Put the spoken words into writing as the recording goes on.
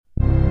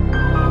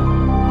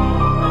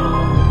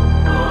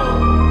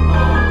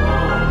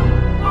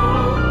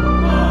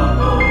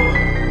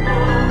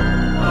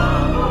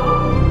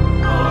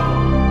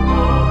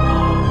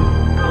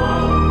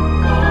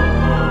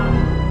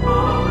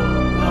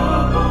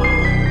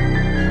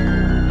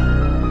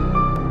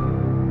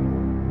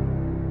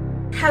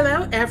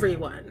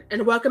everyone,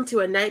 and welcome to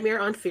A Nightmare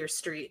on Fear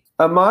Street,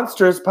 a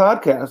monstrous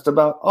podcast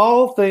about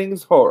all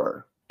things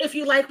horror. If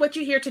you like what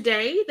you hear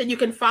today, then you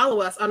can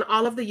follow us on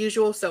all of the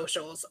usual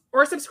socials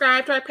or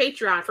subscribe to our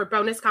Patreon for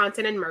bonus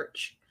content and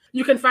merch.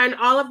 You can find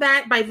all of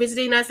that by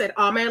visiting us at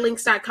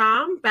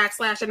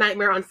allmylinks.com/A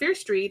Nightmare on Fear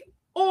Street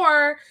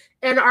or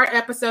in our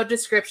episode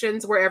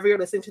descriptions wherever you're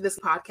listening to this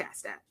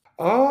podcast at.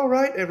 All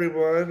right,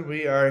 everyone,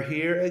 we are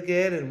here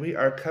again and we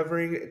are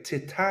covering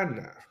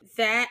Titane.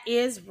 That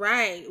is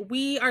right.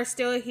 We are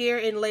still here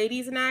in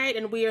ladies' night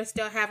and we are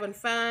still having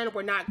fun.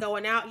 We're not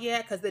going out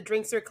yet because the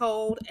drinks are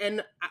cold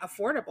and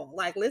affordable.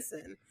 Like,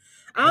 listen.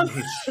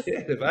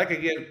 Shit, if I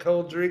could get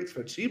cold drinks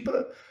for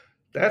cheaper,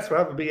 that's where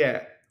I'm going to be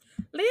at.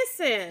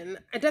 Listen,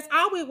 that's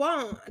all we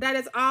want. That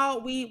is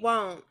all we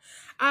want.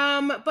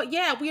 But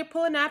yeah, we are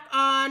pulling up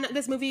on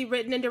this movie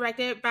written and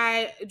directed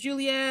by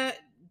Julia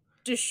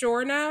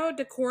DeCorno.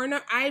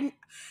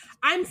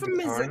 I'm from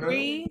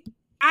Missouri.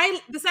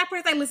 The sad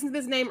part is I listened to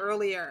this name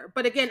earlier,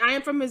 but again, I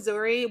am from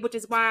Missouri, which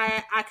is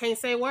why I can't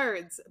say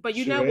words. But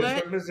you know what?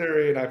 I'm from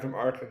Missouri and I'm from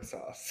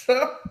Arkansas.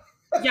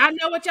 Y'all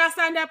know what y'all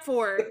signed up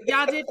for.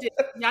 Y'all did it.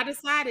 Y'all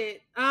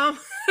decided.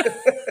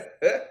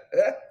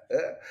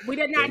 We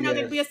did not know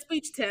there'd be a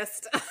speech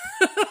test.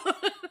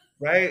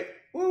 Right?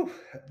 Woo.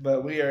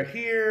 But we are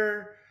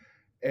here,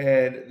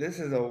 and this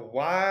is a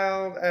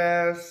wild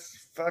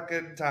ass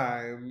fucking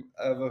time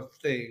of a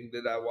thing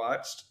that I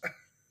watched.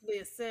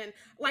 Listen,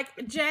 like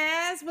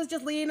Jazz was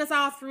just leading us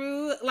all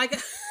through like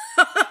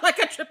like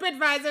a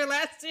TripAdvisor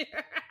last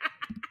year.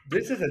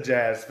 This is a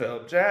Jazz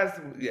film. Jazz,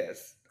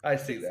 yes, I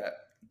see that.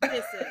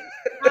 Listen,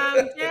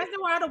 Jazz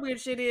knew all the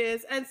weird shit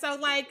is, and so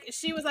like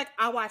she was like,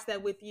 "I'll watch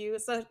that with you."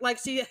 So like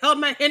she held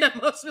my hand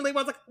emotionally.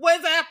 Was like,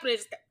 "What is happening?"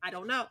 She's like, "I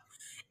don't know."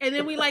 And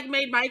then we like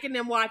made Mike and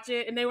them watch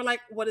it, and they were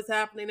like, "What is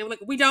happening?" And they were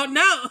like, "We don't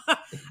know."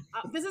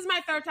 This is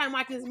my third time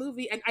watching this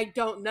movie, and I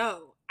don't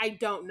know. I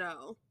don't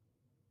know.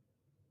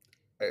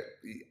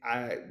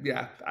 I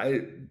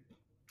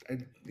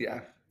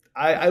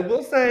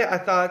will say I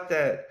thought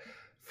that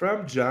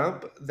from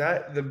jump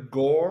that the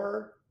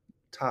gore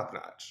top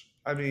notch.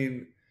 I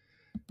mean,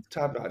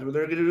 top notch. When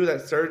they're going to do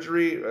that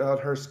surgery on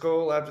her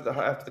skull after the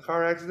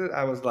car accident,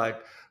 I was like,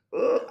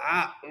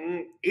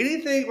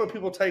 anything where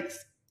people take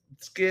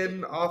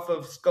skin off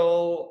of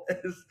skull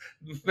is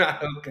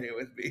not okay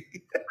with me.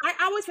 I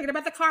always forget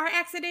about the car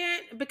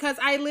accident because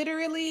I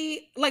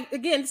literally, like,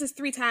 again, this is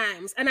 3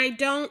 times, and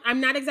I'm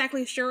not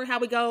exactly sure how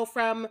we go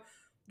from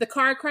the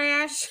car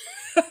crash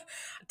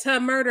to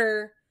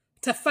murder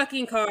to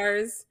fucking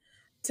cars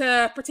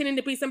to pretending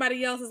to be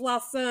somebody else's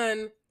lost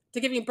son to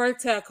giving birth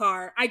to a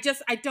car. I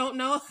don't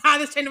know how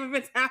this chain of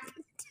events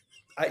happened.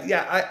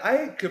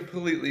 I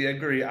completely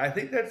agree. I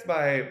think that's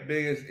my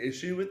biggest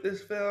issue with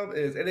this film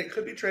is, and it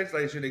could be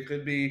translation, it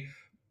could be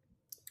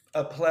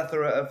a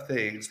plethora of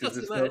things because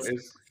this film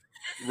is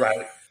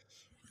right.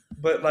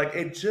 But like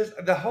it just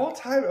the whole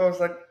time I was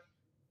like,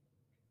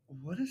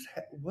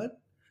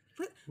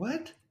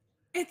 what?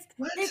 It's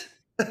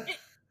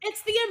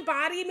the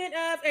embodiment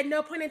of at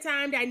no point in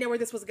time did I know where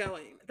this was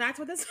going. That's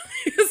what this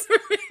is for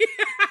me.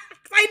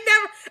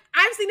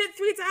 I've seen it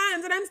 3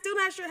 times and I'm still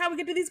not sure how we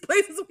get to these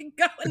places we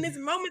go and these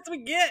moments we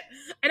get.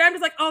 And I'm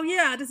just like, oh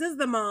yeah, this is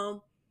the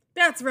mom.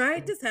 That's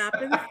right. This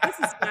happened. This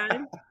is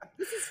fine.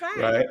 This is fine.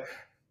 Right.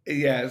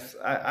 Yes.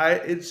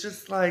 It's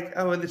just like,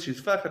 oh, and then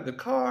she's fucking the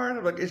car. And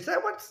I'm like,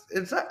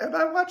 am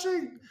I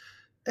watching?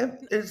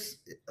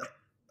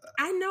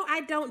 I know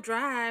I don't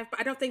drive, but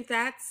I don't think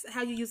that's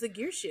how you use a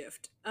gear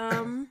shift. I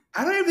don't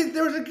even think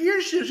there was a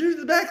gear shift. She was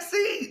in the back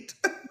seat.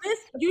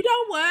 You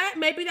know what?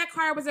 Maybe that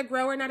car was a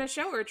grower, not a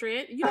shower,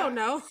 Trent. You don't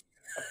know.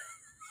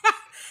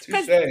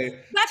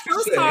 That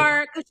first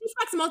car, because she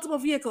fucks multiple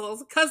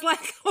vehicles. Because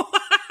like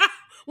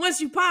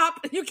once you pop,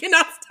 you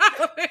cannot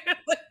stop it.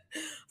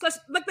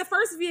 Like the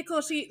first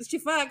vehicle she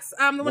fucks,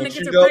 the one that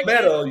gets her pregnant.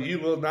 Metal, you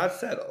will not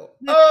settle.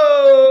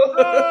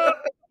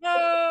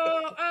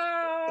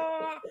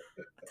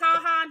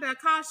 Call Honda,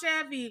 call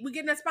Chevy. We're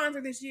getting a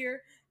sponsor this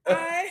year.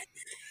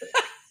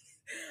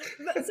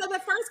 So the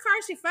first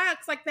car she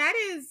fucks, like that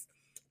is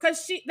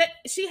because she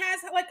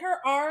has like her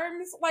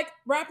arms like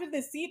wrapped in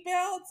the seat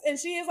belts and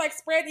she is like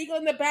spread eagle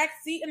in the back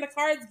seat and the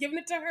car is giving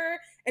it to her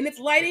and it's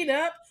lighting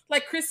up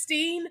like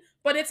Christine,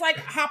 but it's like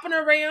hopping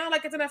around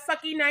like it's in a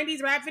fucking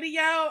 90s rap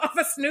video of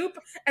a Snoop.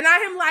 And I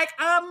am like,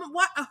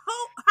 what?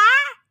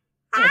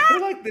 I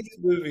feel like this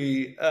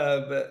movie,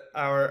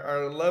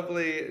 our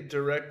lovely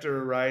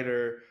director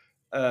writer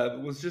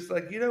was just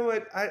like, you know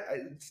what,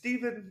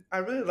 Stephen, I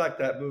really like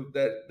that move,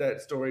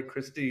 that story,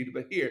 Christine,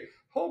 but here,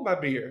 hold my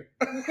beer.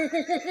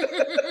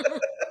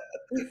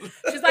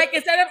 She's like,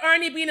 instead of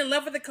Arnie being in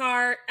love with the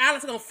car,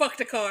 Alice is gonna fuck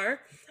the car.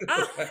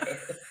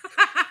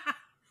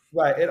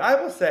 Right, and I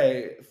will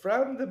say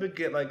from the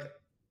beginning, like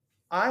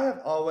I have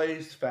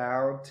always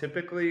found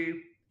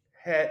typically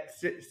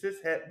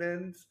cis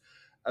men's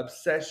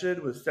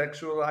obsession with the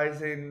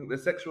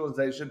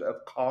sexualization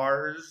of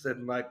cars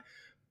and like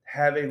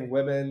having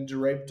women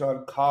draped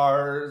on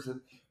cars, and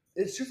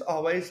it's just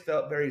always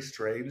felt very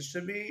strange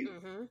to me.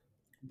 Mm-hmm.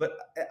 But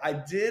I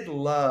did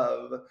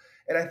love,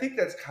 and I think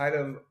that's kind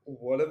of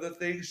one of the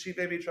things she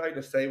may be trying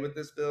to say with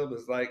this film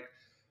is like,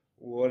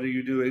 what are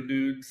you doing,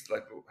 dudes?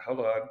 Like, hold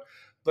on.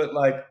 But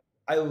like,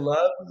 I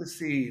love the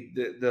scene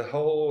the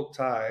whole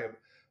time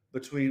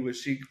between when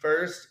she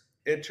first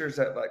enters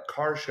that like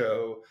car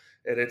show,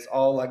 and it's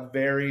all like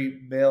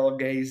very male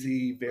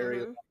gazy, very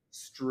like, Mm-hmm.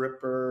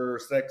 stripper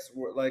sex,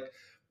 like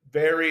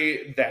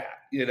very that,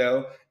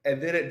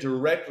 and then it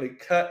directly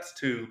cuts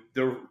to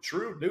the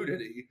true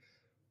nudity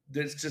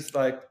that's just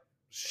like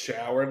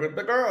showering with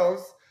the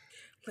girls.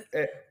 And,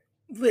 and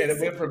it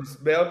Listen, went from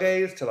male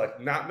gaze to like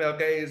not male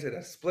gaze in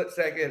a split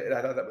second. And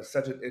I thought that was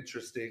such an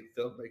interesting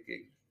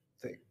filmmaking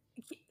thing.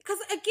 because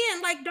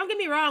again, like, don't get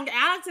me wrong,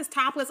 Alex is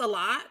topless a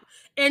lot,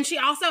 and she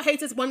also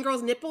hates this one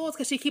girl's nipples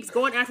because she keeps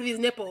going after these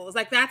nipples.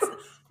 Like,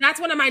 that's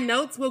one of my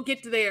notes. We'll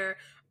get to there.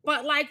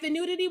 But like, the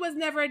nudity was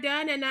never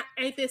done in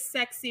ain't this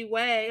sexy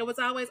way. It was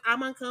always,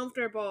 I'm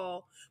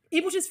uncomfortable.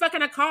 People just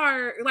fucking a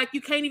car. Like,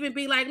 you can't even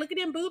be like, look at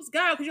them boobs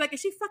go, because you're like, is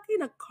she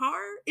fucking a car?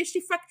 Is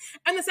she fuck?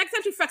 And the second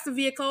time she fucks a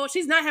vehicle,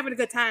 she's not having a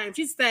good time.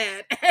 She's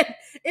sad. And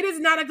it is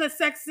not a good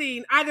sex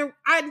scene either.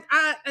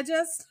 I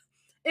just,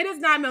 it is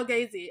not Mel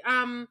Gazy.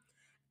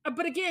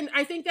 But again,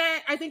 I think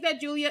that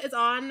Julia is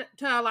on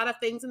to a lot of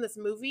things in this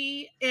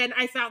movie, and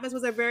I thought this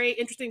was a very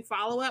interesting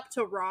follow up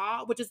to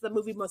Raw, which is the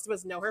movie most of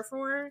us know her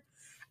for.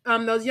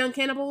 Those young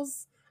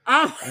cannibals.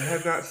 Um, I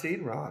have not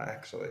seen Raw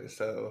actually,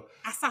 so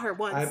I saw her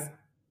once. I'm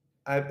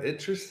I'm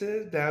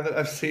interested now that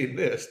I've seen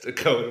this to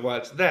go and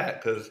watch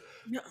that because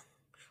No.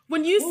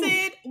 When you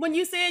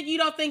said you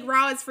don't think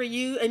Raw is for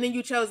you, and then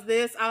you chose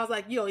this, I was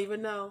like, you don't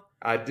even know.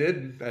 I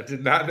did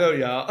not know,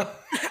 y'all.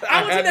 I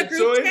I was in had a the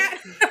group choice, chat.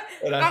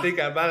 and I I, think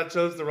I might have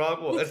chose the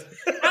wrong one.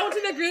 I was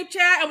in a group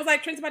chat. I was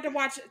like, Trent's about to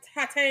watch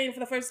Titane for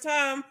the first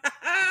time.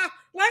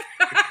 Like,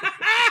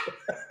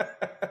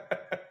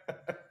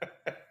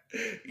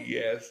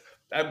 Yes.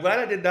 I'm glad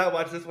I did not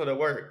watch this one at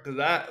work because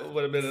that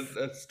would have been a it was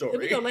your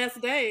story.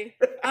 last day.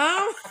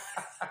 Um,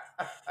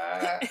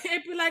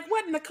 it'd be like,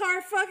 what in the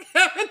car? Fuck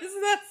happened? Is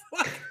this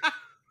like?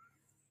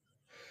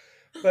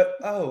 But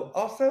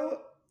also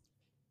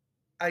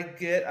I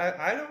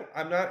don't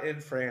I'm not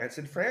in France.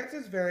 And France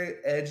is very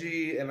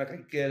edgy and like I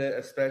get it,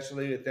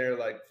 especially with their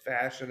like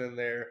fashion and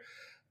their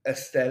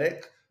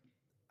aesthetic.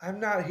 I'm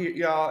not here,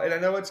 y'all, and I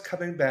know it's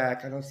coming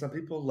back. I know some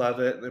people love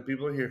it and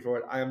people are here for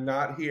it. I am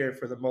not here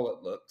for the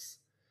mullet looks.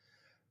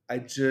 I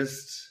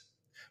just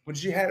when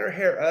she had her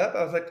hair up,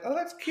 I was like, "Oh,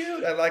 that's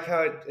cute." I like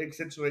how it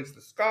accentuates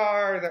the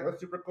scar. That was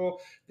super cool.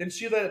 Then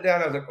she let it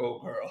down. I was like, "Oh,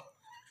 girl."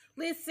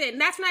 Listen,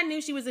 that's when I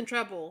knew she was in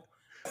trouble.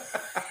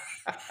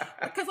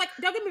 Because, like,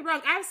 don't get me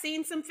wrong, I've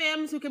seen some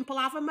femmes who can pull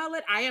off a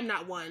mullet. I am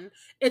not one.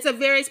 It's a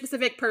very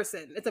specific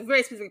person. It's a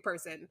very specific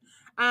person.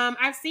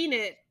 I've seen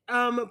it.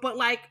 But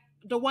like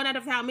the one out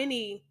of how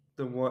many?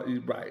 The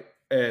one right,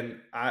 and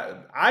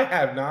I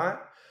have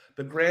not.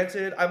 But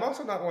granted, I'm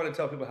also not one to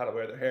tell people how to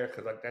wear their hair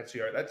because like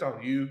that's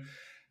on you.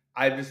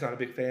 I'm just not a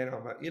big fan.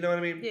 You know what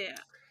I mean? Yeah.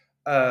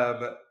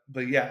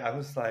 But yeah, I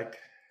was like,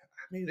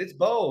 I mean, it's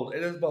bold.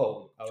 It is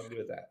bold. I'll give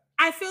it that.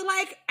 I feel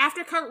like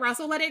after Kurt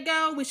Russell let it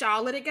go, we should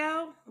all let it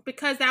go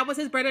because that was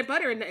his bread and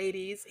butter in the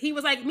 80s. He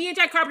was like, me and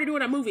Jack Carpenter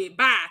doing a movie.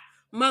 Bye.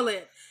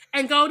 Mullet.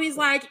 And Goldie's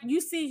like,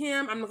 you see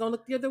him. I'm going to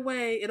look the other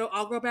way. It'll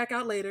all grow back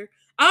out later.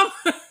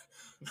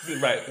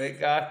 Right. Thank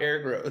God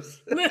hair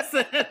grows.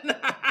 Listen.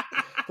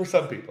 For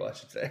some people, I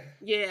should say.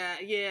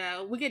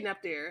 Yeah. We're getting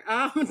up there.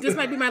 This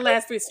might be my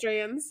last three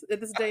strands at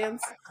this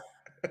dance.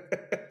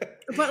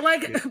 But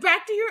like Yeah.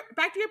 back to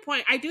your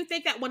point, I do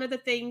think that one of the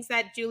things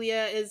that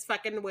Julia is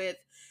fucking with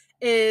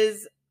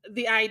is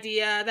the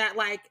idea that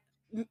like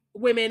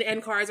women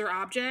and cars are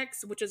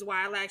objects, which is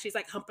why like she's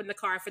like humping the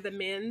car for the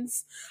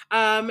men's,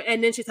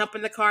 and then she's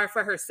humping the car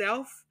for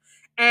herself,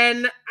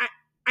 and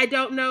I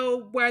don't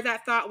know where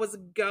that thought was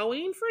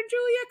going for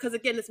Julia because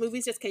again this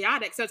movie's just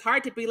chaotic, so it's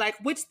hard to be like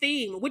which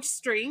theme, which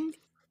string.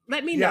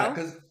 Let me Yeah, know.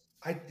 because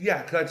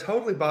I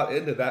totally bought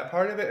into that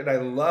part of it, and I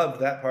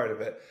loved that part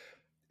of it.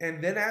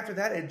 And then after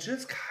that, it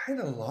just kind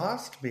of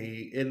lost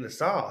me in the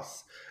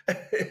sauce.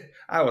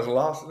 I was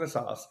lost in the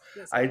sauce.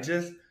 Yes. I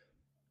just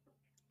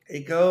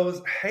it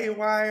goes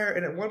haywire,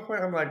 and at one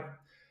point, I'm like,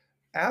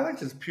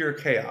 Alex is pure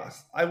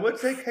chaos. I would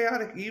say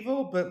chaotic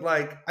evil, but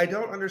like I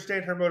don't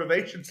understand her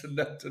motivations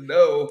enough to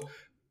know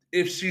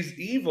if she's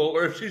evil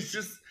or if she's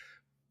just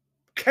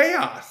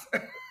chaos.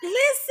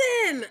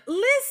 Listen.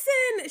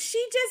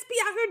 She just be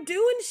out here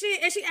doing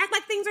shit and she act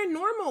like things are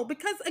normal.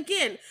 Because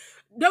again,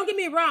 don't get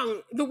me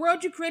wrong, the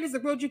world you create is the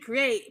world you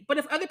create. But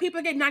if other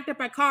people get knocked up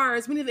by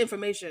cars, we need the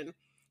information.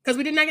 Because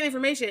we did not get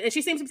information. And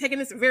she seems to be taking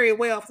this very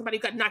well for somebody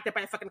who got knocked up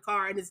by a fucking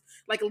car and is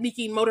like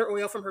leaking motor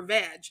oil from her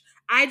veg.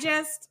 And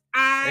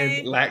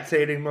I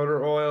lactating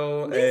motor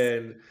oil listen.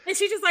 and And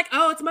she's just like,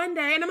 oh, it's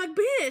Monday. And I'm like,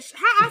 bitch,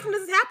 how often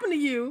does this happen to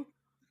you?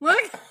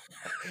 Like,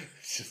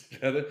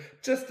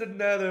 just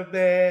another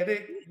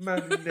manic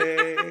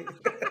Monday.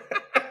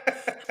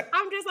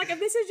 I'm just like, if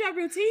this is your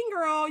routine,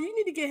 girl, you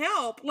need to get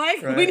help.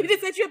 Like, we need Right? to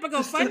set you up a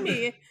Just an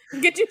GoFundMe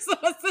and get you some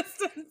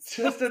assistance.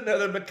 just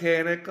another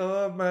mechanic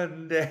on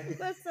Monday.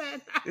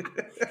 Listen,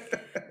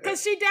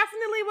 because she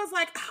definitely was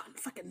like, oh,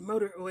 fucking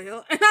motor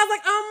oil. And I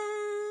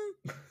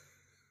was like,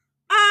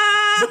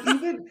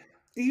 But uh,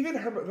 even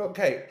her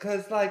okay,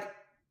 because like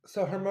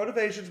so her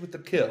motivations with the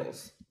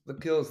kills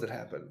that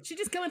happen. she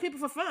just killing people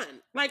for fun.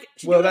 Like,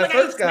 she Well, doing it like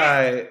out of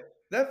smack.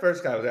 that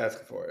first guy was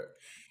asking for it.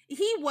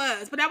 He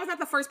was, but that was not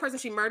the first person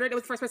she murdered. It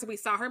was the first person we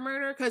saw her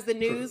murder because the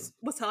True. news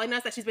was telling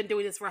us that she's been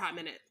doing this for a hot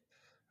minute.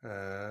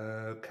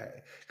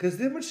 Okay. Because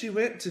then when she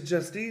went to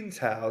Justine's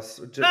house,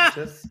 Ugh.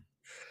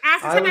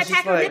 After I time I was just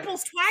attacked her like,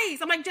 nipples twice.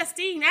 I'm like,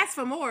 Justine, ask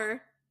for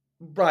more.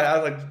 right. I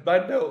was like,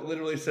 my note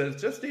literally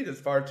says Justine is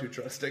far too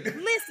trusting. Listen,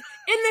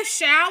 in the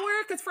shower,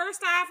 because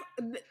first off,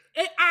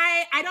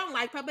 I don't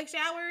like public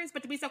showers,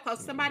 but to be so close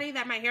to somebody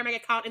that my hair might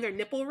get caught in their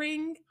nipple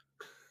ring.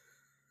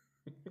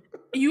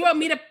 You want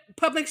me to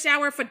public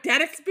shower for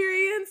that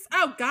experience?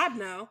 Oh God,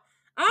 no.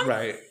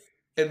 Right.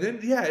 And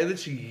then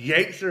she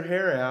yanks her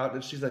hair out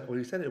and she's like, well,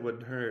 you said it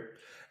wouldn't hurt.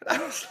 And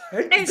I was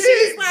like, And bitch.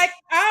 she's like,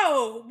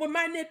 oh, when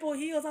my nipple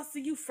heals, I'll see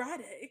you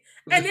Friday.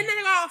 And then they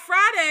go out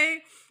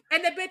Friday,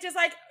 and the bitch is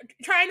like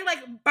trying to like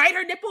bite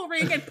her nipple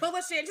ring and pull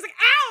the shit. And she's like,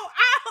 ow,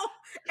 ow.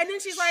 And then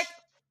she's like,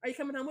 are you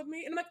coming home with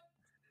me? And I'm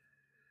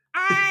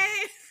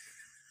like,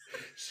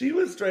 She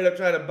was straight up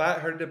trying to bite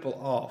her nipple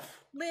off.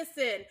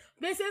 Listen,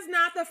 this is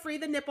not the free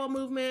the nipple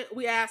movement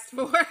we asked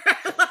for.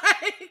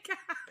 Like,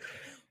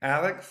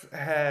 Alex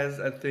has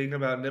a thing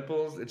about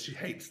nipples and she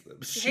hates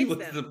them. She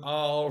wants them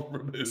all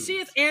removed. She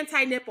is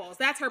anti-nipples.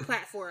 That's her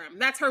platform.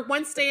 That's her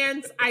one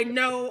stance. I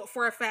know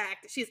for a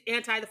fact she's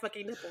anti the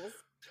fucking nipples.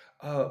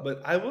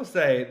 But I will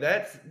say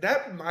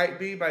that might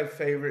be my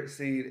favorite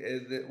scene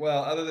in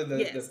other than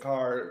the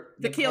car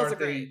kills are thing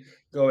great.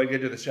 Going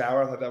into the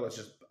shower. I thought that was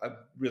just a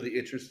really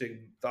interesting,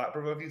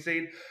 thought-provoking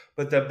scene.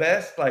 But the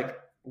best like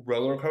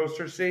roller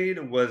coaster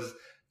scene was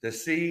the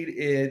scene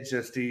in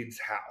Justine's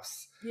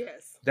house.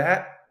 Yes.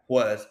 That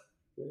was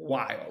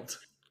wild.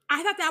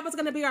 I thought that was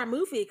going to be our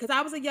movie because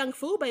I was a young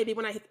fool baby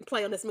when I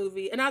play on this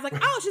movie. And I was like,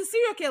 oh, she's a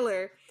serial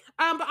killer.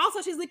 But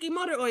also she's leaking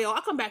motor oil.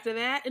 I'll come back to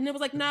that. And it was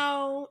like,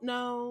 no,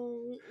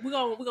 we're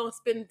gonna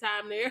spend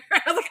time there.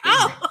 I was like,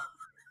 oh.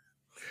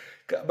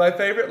 My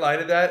favorite line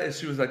of that is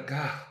she was like,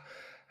 God,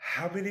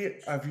 how many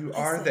of you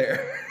are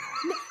there?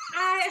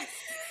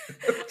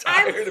 I'm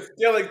tired of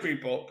killing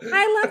people.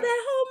 I love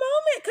that whole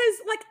moment because,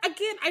 like,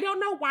 again, I don't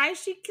know why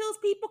she kills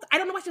people. I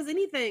don't know why she does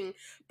anything.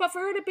 But for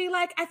her to be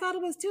like, I thought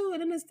it was two,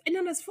 and then it's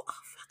oh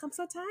fuck, I'm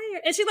so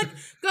tired. And she like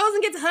goes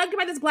and gets hugged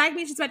by this black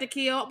bitch she's about to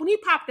kill. When he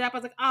popped up, I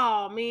was like,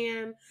 oh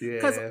man,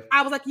 because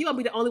I was like, you gonna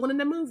be the only one in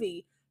the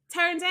movie.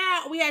 Turns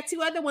out we had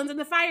two other ones in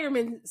the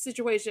fireman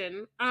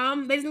situation.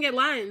 They didn't get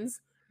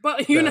lines,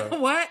 but you know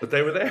what? But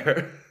they were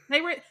there.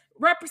 They were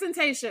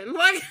representation,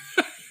 like.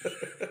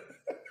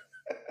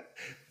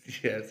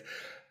 Yes,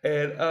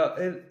 and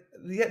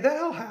that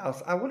whole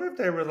house. I wonder if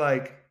they were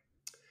like,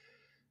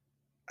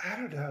 I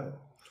don't know.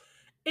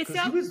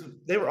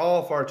 They were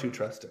all far too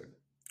trusting.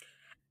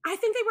 I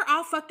think they were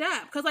all fucked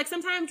up because, like,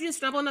 sometimes you just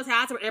stumble in those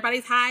houses where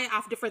everybody's high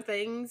off different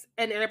things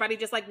and everybody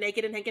just like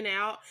naked and hanging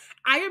out.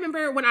 I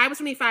remember when I was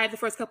 25 the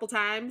first couple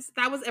times,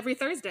 that was every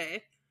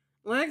Thursday.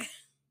 Like,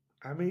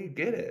 I mean,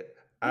 get it.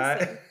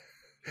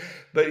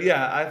 But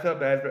yeah, I felt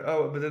bad for.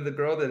 Oh, but then the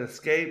girl that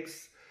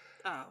escapes.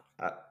 Oh.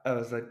 I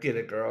was like, get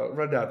it, girl.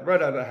 Run down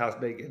the house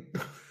naked.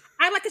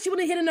 I like that she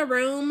went and hid in a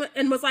room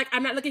and was like,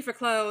 I'm not looking for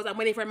clothes. I'm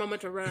waiting for a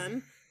moment to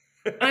run.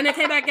 And then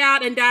came back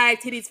out and died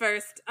titties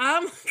first.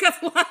 Because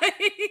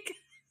like,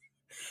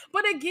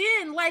 but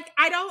again, like,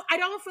 I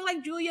don't feel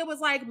like Julia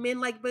was like, men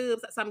like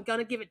boobs, so I'm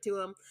gonna give it to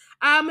him.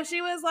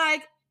 She was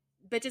like,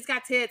 bitches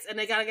got tits and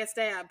they gotta get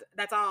stabbed.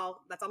 That's all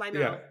I know.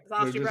 Yeah, that's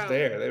all they're she just wrote.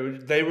 there.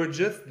 They were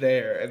just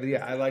there, and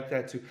yeah, I like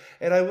that too.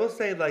 And I will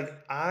say, like,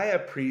 I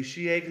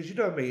appreciate because you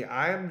know me,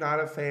 I am not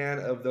a fan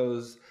of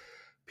those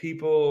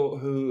people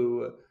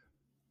who,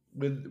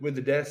 when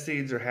the death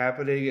scenes are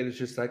happening, and it's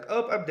just like,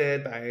 oh, I'm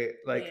dead. Bye.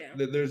 Like,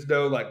 there's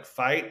no like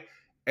fight.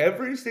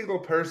 Every single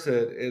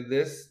person in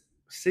this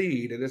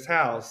scene in this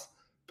house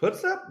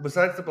puts up,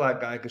 besides the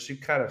black guy, because she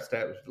kind of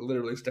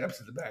literally stabs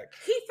in the back.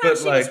 He thought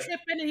she was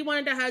tripping and he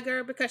wanted to hug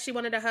her because she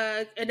wanted to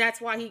hug, and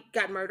that's why he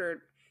got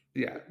murdered.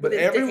 Yeah, but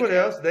everyone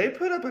else, they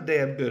put up a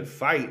damn good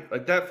fight.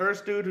 Like that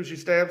first dude who she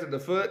stabs in the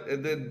foot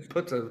and then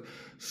puts a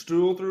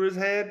stool through his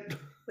head.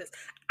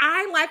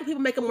 I like when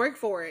people make them work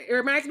for it. It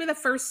reminds me of the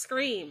first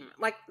Scream.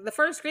 Like, the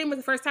first Scream was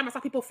the first time I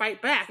saw people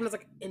fight back, and I was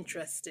like,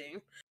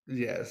 interesting.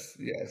 Yes,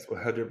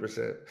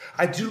 100%.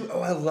 I do. Oh,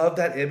 I love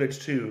that image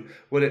too.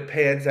 When it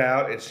pans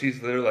out and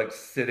she's literally like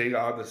sitting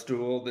on the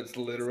stool that's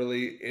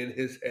literally in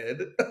his head.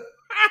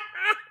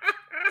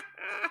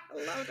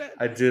 I love it.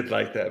 I did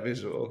like that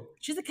visual.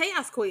 She's a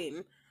chaos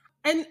queen.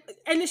 and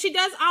and she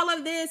does all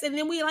of this, and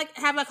then we like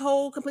have a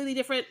whole completely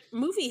different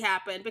movie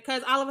happen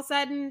because all of a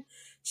sudden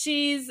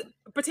she's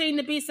pretending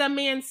to be some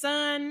man's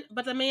son,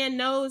 but the man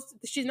knows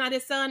she's not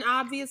his son,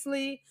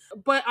 obviously.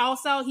 But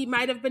also, he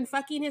might have been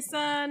fucking his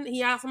son.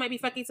 He also might be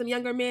fucking some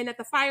younger men at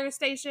the fire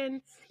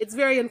station. It's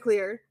very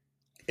unclear.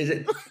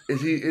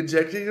 Is he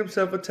injecting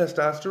himself with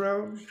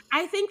testosterone?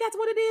 I think that's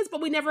what it is,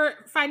 but we never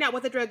find out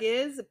what the drug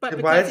is. But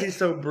And why because is he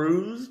so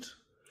bruised?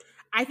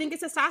 I think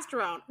it's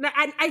testosterone.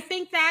 I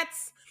think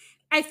that's,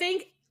 I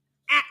think,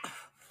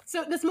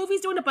 so this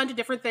movie's doing a bunch of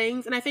different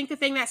things. And I think the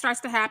thing that starts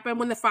to happen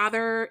when the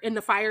father in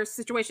the fire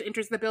situation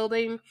enters the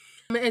building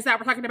is that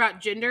we're talking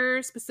about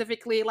gender,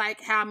 specifically like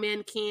how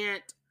men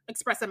can't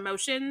express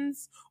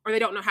emotions or they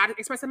don't know how to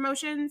express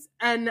emotions.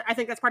 And I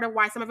think that's part of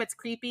why some of it's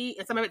creepy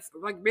and some of it's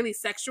like really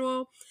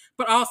sexual,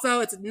 but also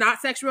it's not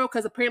sexual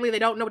because apparently they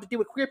don't know what to do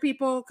with queer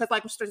people. Because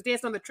like when she starts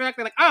dancing on the truck,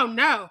 they're like, oh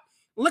no,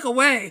 look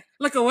away,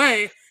 look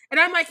away. And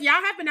I'm like, y'all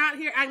have been out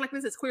here acting like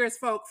this is queer as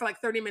folk for like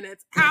 30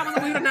 minutes. How was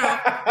it we don't know?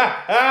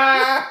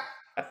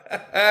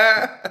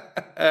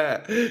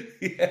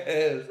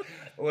 Yes,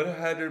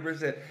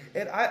 100%.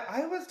 And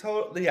I was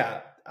told,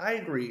 yeah, I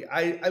agree.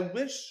 I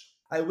wish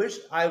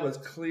I was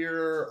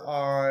clearer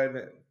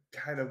on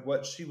kind of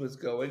what she was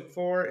going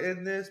for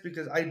in this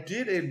because I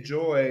did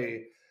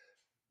enjoy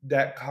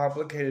that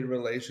complicated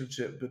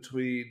relationship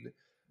between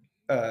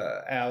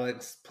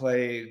Alex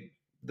playing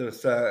the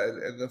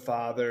son and the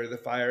father, the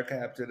fire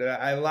captain. And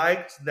I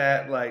liked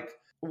that like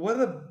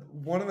one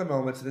of the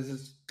moments, this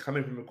is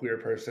coming from a queer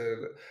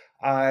person,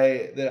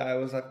 I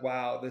was like,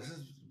 wow, this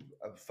is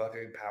a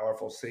fucking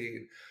powerful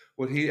scene.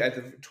 When he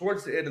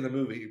towards the end of the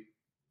movie,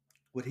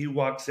 when he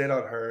walks in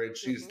on her and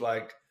she's Mm-hmm.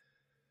 like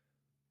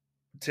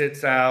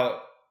tits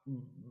out,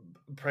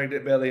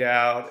 pregnant belly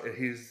out, and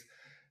he's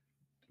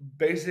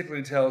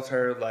basically tells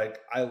her like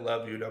I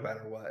love you no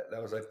matter what. And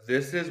I was like,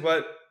 this is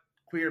what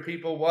queer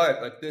people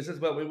want. Like this is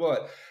what we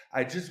want.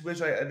 I just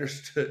wish I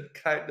understood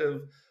kind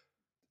of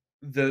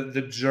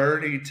the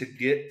journey to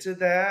get to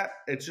that.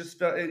 It just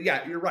felt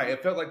yeah, you're right.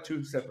 It felt like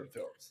two separate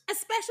films.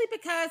 Especially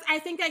because I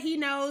think that he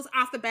knows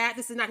off the bat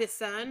this is not his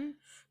son,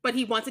 but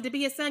he wants it to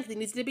be his son because he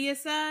needs it to be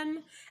his son.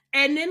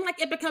 And then like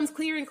it becomes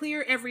clearer and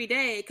clearer every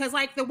day. Because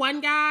like the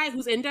one guy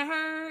who's into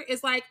her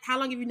is like, how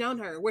long have you known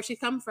her? Where's she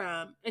come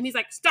from? And he's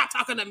like, stop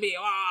talking to me.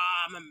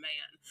 Oh, I'm a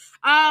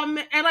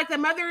man. And like the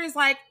mother is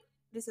like,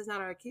 this is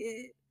not our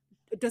kid.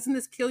 Doesn't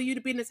this kill you to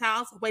be in this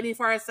house waiting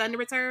for our son to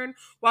return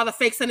while the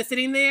fake son is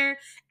sitting there?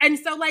 And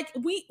so like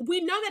we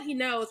know that he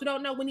knows. We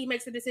don't know when he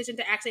makes the decision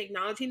to actually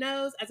acknowledge he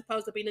knows as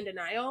opposed to being in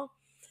denial.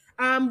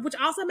 Which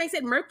also makes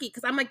it murky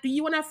because I'm like, do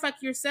you want to fuck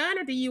your son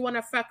or do you want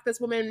to fuck this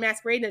woman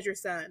masquerading as your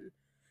son?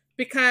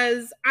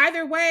 Because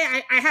either way,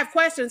 I have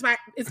questions, but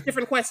it's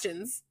different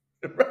questions.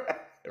 Right.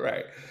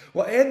 Right.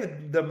 Well,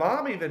 and the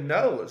mom even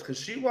knows because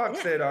she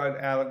walks Yeah. in on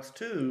Alex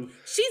too.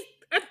 She's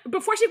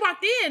before she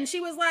walked in, she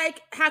was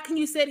like, how can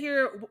you sit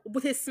here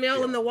with his smell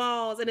in Yeah. the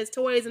walls and his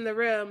toys in the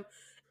room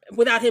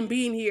without him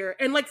being here?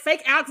 And like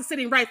fake Alex is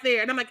sitting right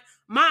there. And I'm like,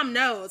 mom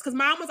knows. Because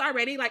mom was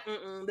already like,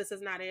 this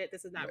is not it.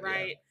 This is not Yeah.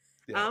 right.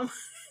 Yeah. Um,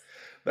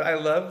 But I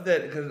love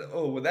that because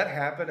when that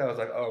happened, I was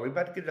like, "Oh, are we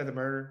about to get another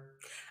murder?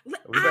 Are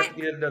we about I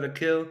to get another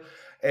kill?"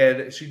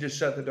 And she just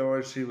shut the door.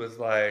 And she was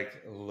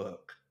like,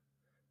 "Look,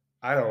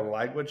 I don't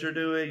like what you're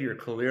doing. You're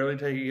clearly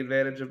taking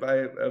advantage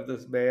of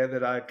this man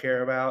that I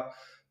care about.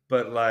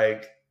 But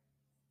like,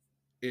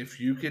 if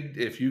you can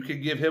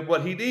give him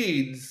what he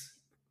needs,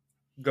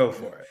 go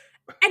for it."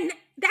 and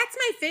that's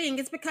my thing.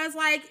 It's because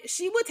like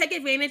she would take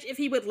advantage if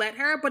he would let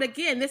her, but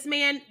again, this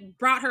man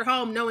brought her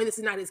home knowing this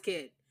is not his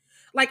kid.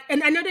 Like,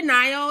 and I know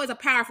denial is a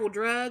powerful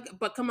drug,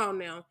 but come on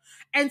now.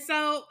 And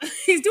so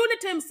he's doing it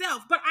to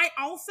himself. But I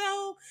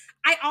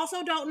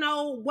also don't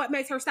know what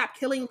makes her stop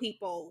killing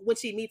people when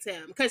she meets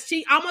him because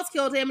she almost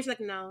killed him, and she's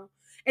like, no,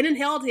 and then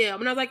held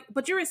him, and I was like,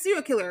 but you're a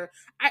serial killer.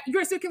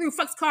 You're a serial killer who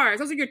fucks cars.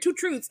 Those are your two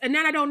truths, and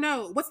now I don't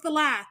know what's the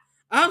lie.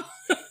 Um,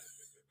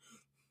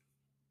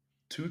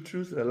 Two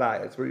truths and a lie.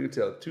 It's where you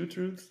tell two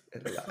truths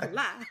and a a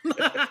lie.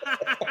 lie.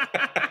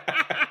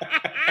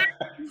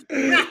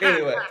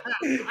 Anyway,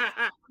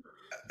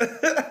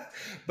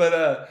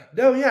 but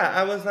no, yeah,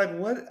 I was like,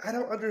 what? I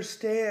don't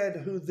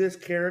understand who this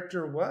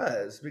character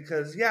was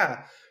because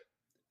yeah,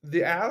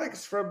 the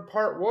Alex from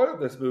part one of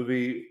this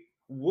movie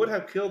would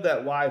have killed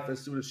that wife as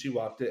soon as she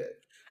walked in. And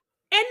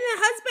the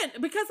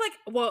husband, because like,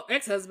 well,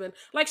 ex-husband,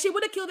 like she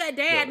would have killed that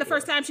dad Well, the yeah.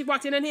 first time she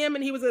walked in on him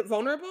and he was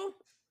vulnerable.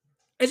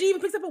 And she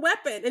even picks up a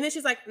weapon. And then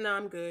she's like, no,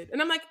 I'm good.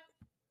 And I'm like,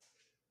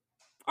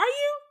 are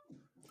you?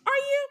 Are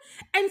you?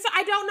 And so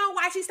I don't know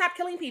why she stopped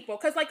killing people.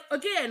 Because, like,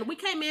 again, we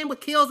came in with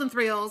kills and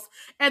thrills.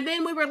 And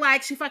then we were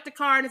like, she fucked a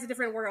car and it's a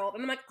different world.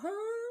 And I'm like, huh?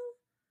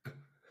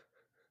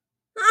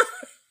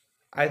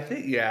 I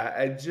think yeah.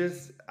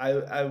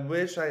 I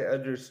wish I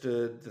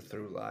understood the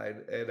through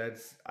line, and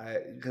that's I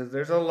because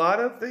there's a lot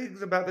of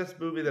things about this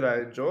movie that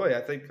I enjoy.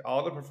 I think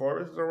all the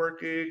performances are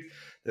working,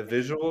 the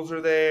visuals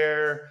are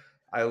there.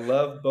 I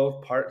love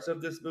both parts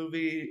of this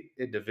movie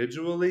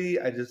individually.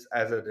 I just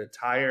as an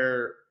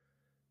entire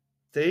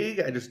thing,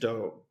 I just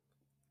don't.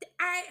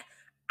 I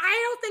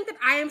I don't think that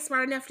I am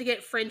smart enough to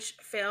get French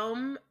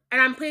film. And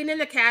I'm putting in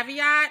the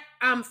caveat,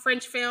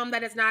 French film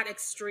that is not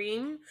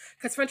extreme.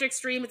 Because French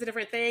extreme is a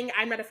different thing.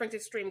 I'm not a French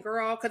extreme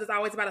girl because it's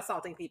always about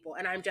assaulting people.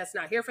 And I'm just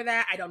not here for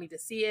that. I don't need to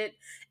see it.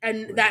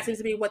 And that Right. seems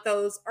to be what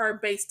those are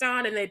based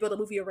on. And they build a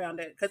movie around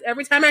it. Because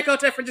every time I go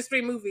to a French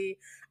extreme movie,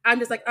 I'm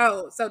just like,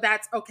 oh, so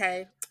that's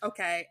okay.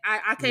 Okay. I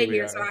Here came we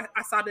here, so are.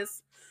 I saw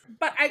this.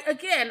 But I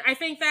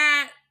think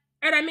that,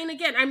 and I mean,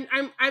 again,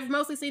 I've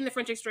mostly seen the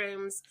French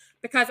extremes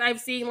because I've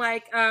seen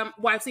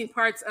I've seen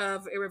parts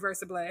of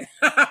Irreversible.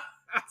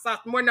 I saw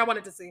more than I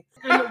wanted to see.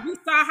 And we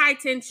saw High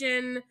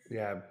Tension,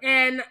 Yeah.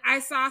 and I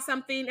saw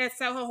something at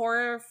Soho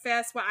Horror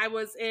Fest while I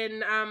was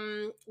in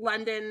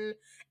London,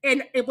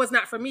 and it was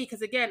not for me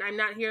because again, I'm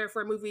not here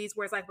for movies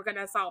where it's like we're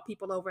gonna assault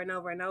people over and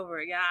over and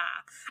over. Yeah,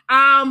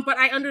 but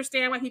I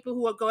understand why people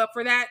who would go up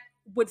for that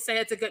would say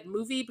it's a good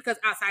movie because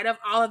outside of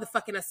all of the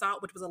fucking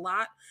assault, which was a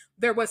lot,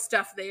 there was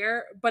stuff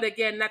there. But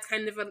again, that's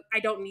kind of I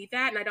don't need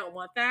that and I don't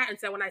want that. And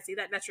so when I see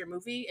that, that's your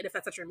movie. And if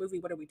that's not your movie,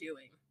 what are we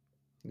doing?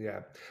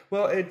 Yeah.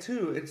 Well, and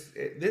two,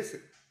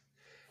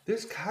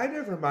 this kind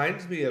of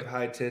reminds me of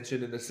High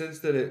Tension in the sense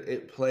that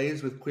it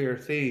plays with queer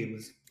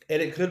themes,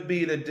 and it could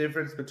be the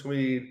difference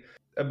between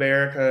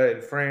America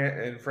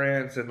and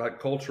France and like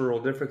cultural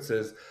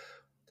differences.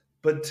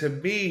 But to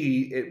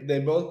me, they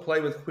both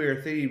play with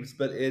queer themes,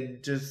 but in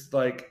just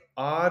like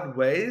odd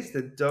ways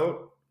that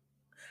don't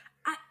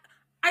I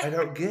I I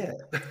don't get.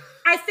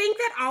 I think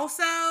that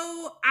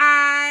also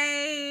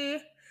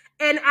I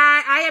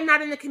am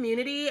not in the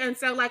community and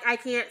so like I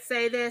can't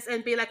say this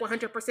and be like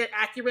 100%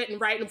 accurate and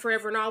right and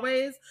forever and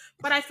always,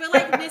 but I feel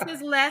like this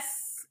is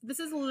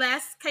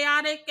less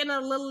chaotic and a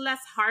little less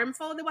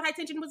harmful than what High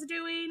Tension was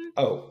doing.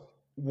 Oh,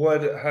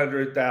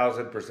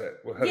 100,000%.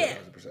 Yeah.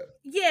 100,000%.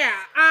 Yeah.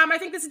 I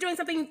think this is doing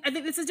something I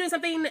think this is doing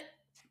something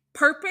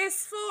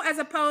purposeful as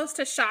opposed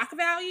to shock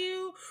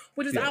value,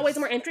 which is always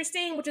more Yes.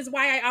 interesting, which is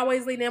why I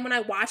always lean in when I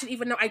watch it,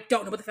 even though I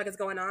don't know what the fuck is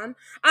going on.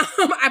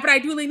 But I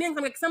do lean in.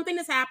 I'm like, something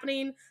is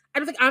happening. I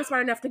don't think I'm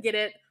smart enough to get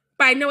it,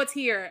 but I know it's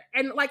here.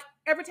 And like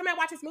every time I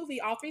watch this movie,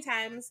 all three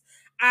times,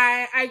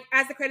 I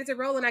as the credits are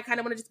rolling, I kind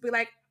of want to just be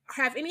like,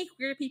 have any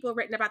queer people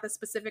written about this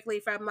specifically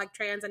from like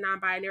trans and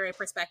non-binary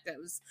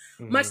perspectives?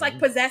 Much like Mhm.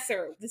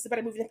 Possessor. This is a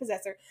better movie than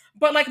Possessor.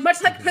 But like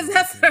much like Mhm, mhm.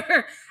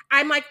 Possessor,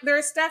 I'm like,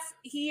 there's stuff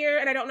here,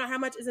 and I don't know how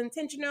much is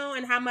intentional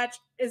and how much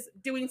is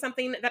doing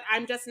something that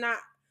I'm just not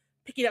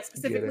picking up Get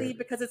specifically it.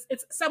 because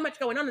it's so much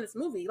going on in this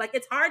movie. Like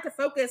it's hard to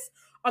focus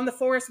on the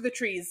forest or the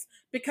trees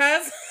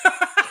because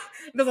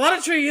there's a lot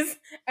of trees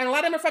and a lot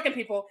of them are fucking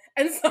people,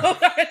 and so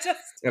I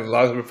just And a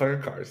lot of them are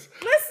fucking cars.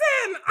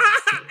 listen.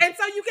 And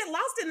so you get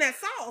lost in that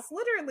sauce,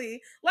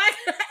 literally. Like,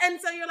 and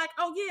so you're like,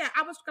 oh yeah,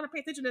 I was gonna pay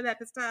attention to that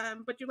this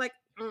time, but you're like,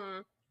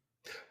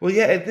 Well,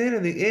 yeah, and then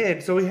in the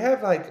end, so we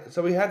have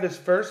this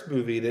first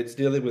movie that's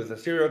dealing with a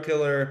serial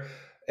killer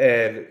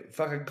and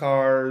fucking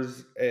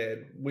cars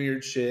and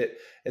weird shit.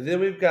 And then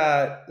we've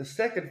got the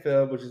second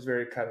film, which is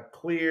very kind of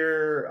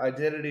queer,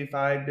 identity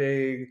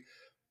finding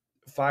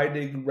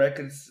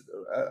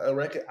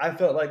I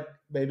felt like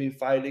maybe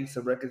finding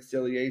some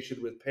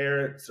reconciliation with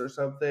parents or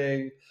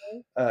something.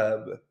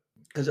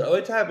 Because the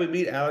only time we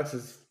meet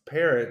Alex's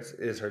parents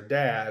is her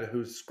dad,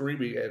 who's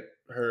screaming at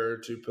her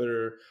to put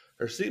her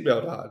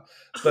seatbelt on.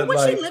 who But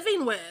was she like,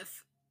 living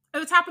with at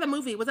the top of the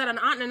movie? Was that an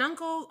aunt and an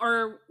uncle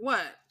or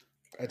what?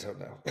 I don't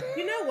know.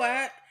 You know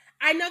what?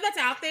 I know that's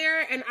out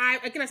there, and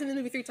I've seen the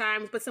movie three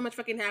times, but so much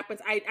fucking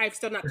happens. I've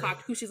still not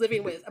clocked who she's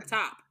living with up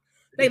top.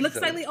 They It's look so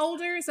slightly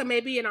older, so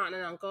maybe an aunt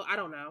and an uncle. I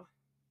don't know.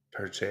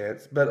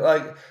 perchance, but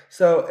like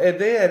so, and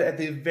then at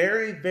the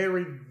very,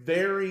 very,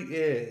 very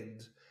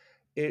end,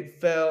 it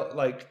felt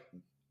like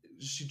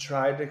she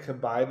tried to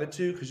combine the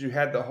two because you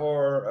had the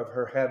horror of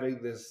her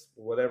having this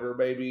whatever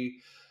baby,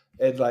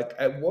 and like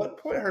at one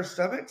point her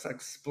stomach's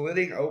like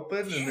splitting open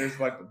and Yeah, there's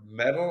like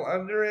metal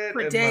under it, for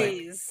and like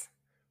days.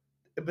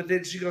 but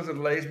then she goes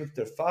and lays with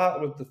with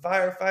the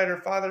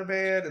firefighter father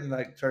man and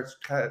like starts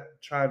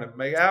trying to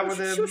make out with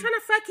She was him. trying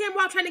to fuck him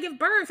while trying to give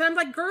birth. And I'm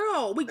like,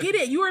 girl, we get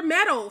it. You are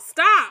metal.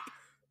 Stop.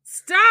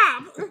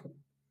 Stop.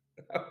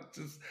 I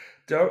just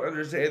don't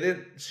understand. And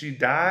then she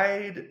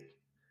died,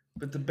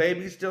 but the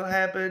baby still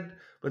happened.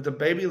 But the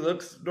baby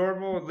looks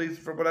normal, at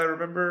least from what I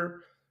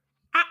remember.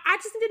 I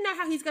just didn't know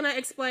how he's gonna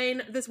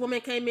explain this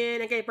woman came in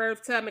and gave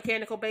birth to a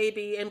mechanical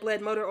baby and bled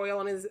motor oil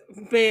on his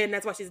bed, and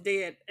that's why she's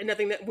dead, and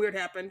nothing that weird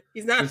happened.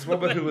 He's not. This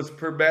woman who was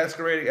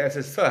masquerading as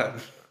his son.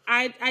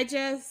 I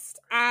just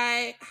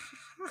I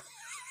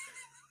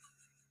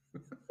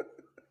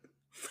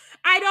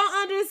don't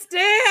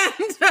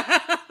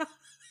understand.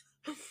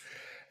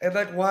 And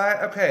like, why?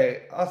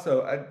 Okay.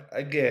 Also, I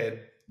again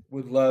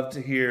would love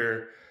to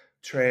hear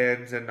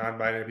trans and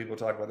non-binary people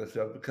talk about this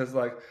film because,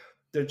 like,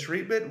 the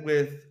treatment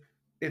with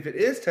if it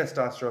is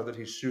testosterone that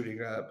he's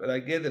shooting up, and I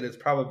get that it's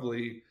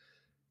probably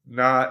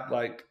not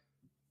like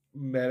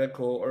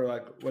medical or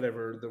like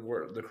whatever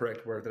the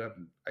correct word that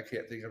I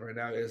can't think of right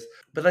now is,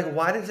 but like,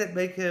 why does it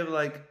make him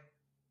like?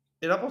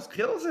 It almost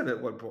kills him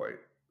at one point.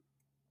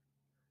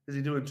 Is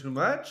he doing too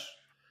much?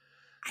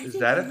 I Is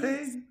think that a he is.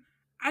 thing?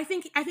 I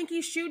think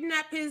he's shooting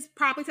up his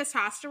probably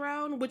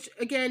testosterone, which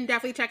again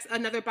definitely checks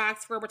another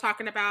box where we're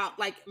talking about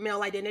like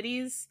male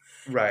identities.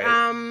 Right.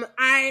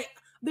 I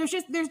there's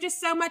just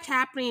so much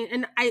happening,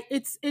 and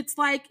it's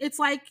like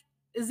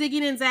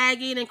zigging and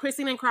zagging and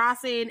crissing and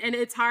crossing, and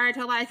it's hard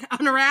to like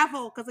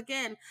unravel because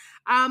again,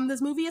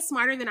 this movie is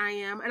smarter than I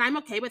am, and I'm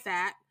okay with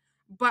that.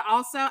 But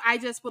also, I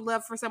just would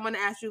love for someone to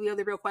ask Julia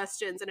the real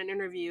questions in an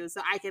interview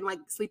so I can like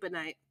sleep at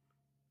night.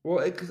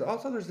 Well, because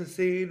also there's a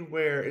scene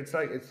where it's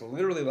like it's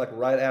literally like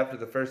right after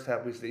the first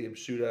time we see him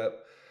shoot up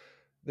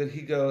that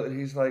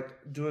he's like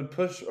doing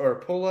push or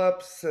pull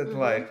ups and Mm-hmm.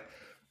 like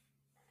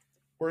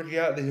working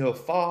out, and then he'll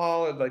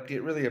fall and like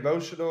get really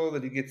emotional.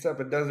 Then he gets up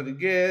and does it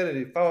again, and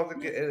he falls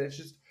again, and it's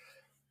just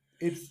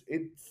it's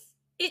it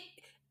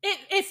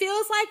it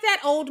feels like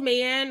that old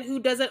man who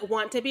doesn't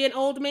want to be an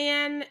old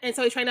man, and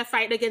so he's trying to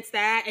fight against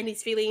that, and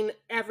he's feeling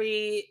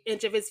every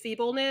inch of his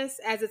feebleness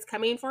as it's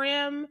coming for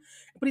him.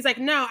 But he's like,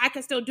 no, I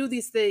can still do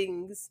these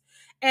things.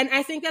 And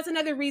I think that's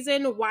another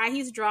reason why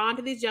he's drawn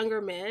to these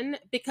younger men,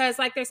 because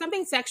like there's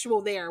something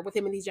sexual there with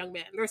him and these young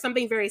men. There's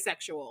something very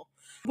sexual,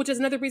 which is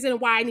another reason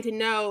why I need to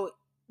know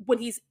when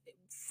he's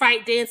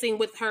fight dancing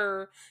with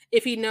her,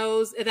 if he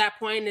knows at that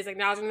point and is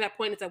acknowledging at that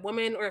point it's a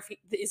woman, or if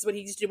is what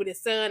he used to do with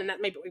his son, and that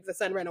maybe if the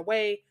son ran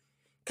away,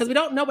 because we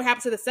don't know what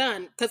happens to the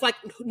son, because like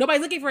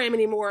nobody's looking for him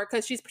anymore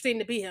because she's pretending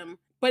to be him.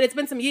 But it's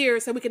been some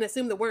years, so we can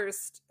assume the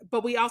worst.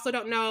 But we also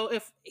don't know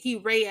if he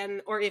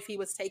ran or if he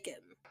was taken.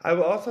 I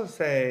will also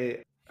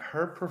say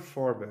her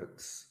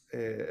performance,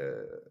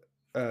 Yes.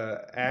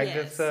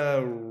 Agatha.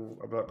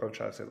 I'm not going to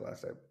try to say the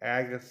last name.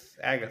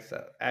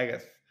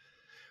 Agatha.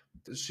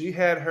 She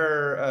had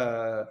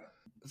her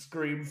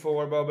scream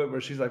for a moment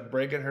where she's like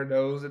breaking her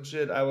nose and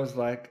shit. I was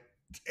like,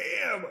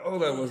 damn. Oh,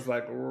 that was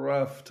like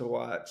rough to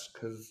watch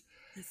because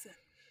Listen,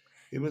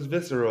 it was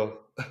visceral.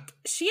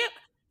 she.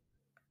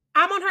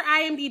 I'm on her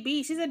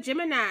IMDb. She's a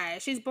Gemini.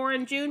 She's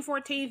born June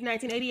 14th,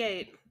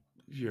 1988.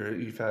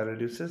 You found a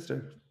new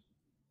sister.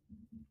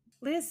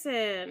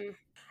 Listen,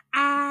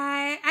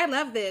 I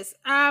love this.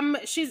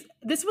 She's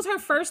this was her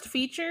first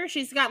feature.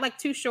 She's got like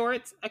two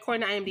shorts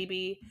according to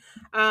IMDb,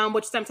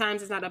 which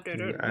sometimes is not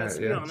updated. Let's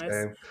be Yeah, honest.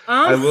 same.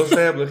 I Um, will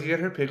say I'm looking at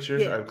her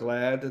pictures. yeah. I'm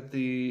glad that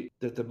the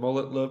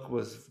mullet look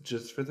was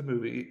just for the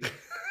movie.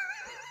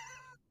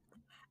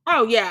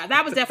 Oh yeah,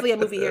 that was definitely a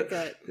movie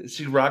haircut.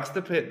 She rocks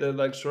the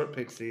like short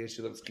pixie and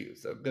she looks cute,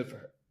 so good for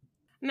her.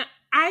 No,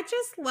 I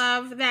just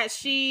love that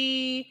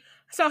she.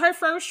 So her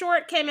first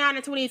short came out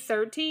in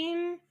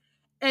 2013,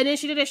 and then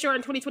she did a short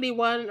in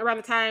 2021 around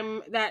the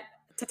time that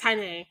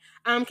Titane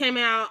came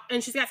out,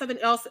 and she's got something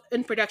else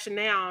in production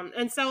now.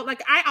 And so,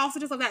 like, I also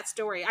just love that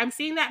story. I'm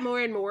seeing that more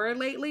and more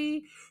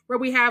lately, where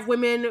we have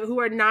women who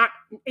are not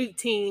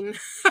 18,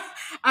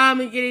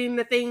 and getting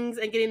the things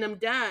and getting them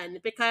done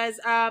because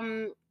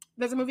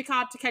there's a movie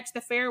called To Catch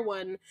the Fair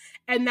One,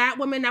 and that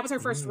woman, that was her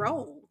first Mm.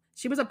 role.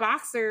 She was a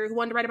boxer who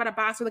wanted to write about a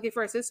boxer looking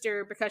for a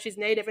sister because she's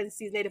native and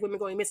sees native women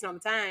going missing all the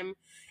time.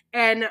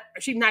 And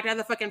she knocked it out of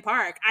the fucking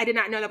park. I did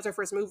not know that was her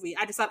first movie.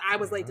 I just thought I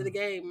was late to the Uh-huh.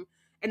 game.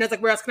 And I was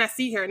like, where else can I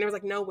see her? And there was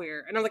like,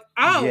 nowhere. And I was like,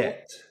 oh.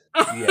 Yet.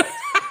 Yet.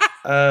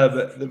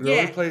 The girl who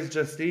Yeah, plays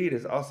Justine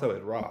is also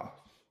in Raw.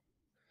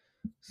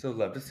 So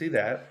love to see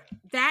that.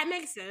 that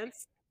makes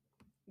sense.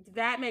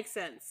 That makes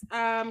sense.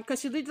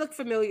 Because she did look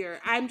familiar.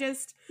 I'm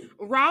just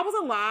Raw was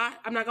a lot.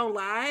 I'm not gonna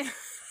lie.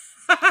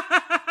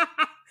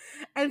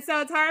 And so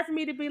it's hard for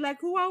me to be like,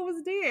 who all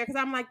was there? Because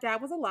I'm like,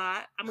 that was a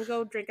lot. I'm gonna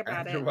go drink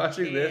about After it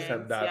watching this,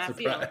 I'm and see not how I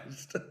feel.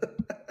 surprised.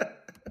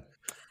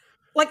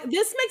 Like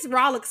this makes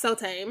Raw look so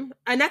tame,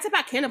 and that's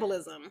about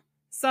cannibalism.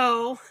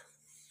 So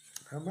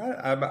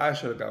I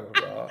should have gone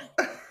with Raw.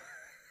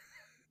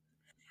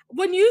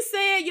 when you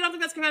said you don't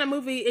think that's the kind of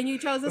movie, and you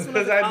chose this one, I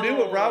was Because like, I knew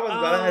what Raw oh, was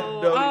about. I had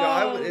oh, no,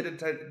 I went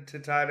oh. into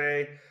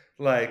Titane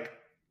like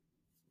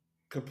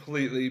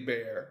completely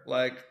bare,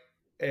 like,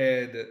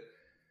 and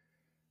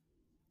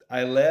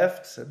I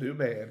left a new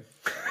man.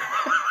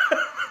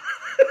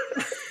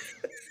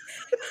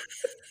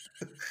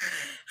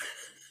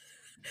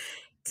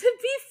 To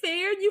be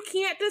fair, you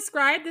can't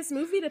describe this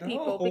movie to No,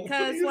 people what do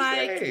because, you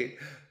like, say?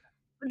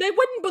 they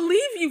wouldn't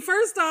believe you.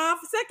 First off,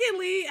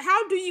 secondly,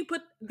 how do you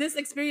put this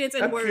experience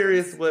in I'm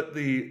curious words? what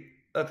the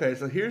okay.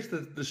 So here's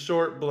the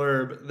short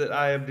blurb that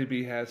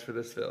IMDb has for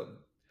this film.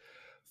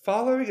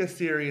 Following a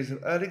series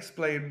of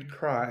unexplained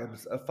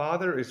crimes, a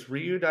father is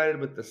reunited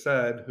with the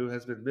son who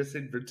has been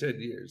missing for 10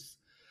 years.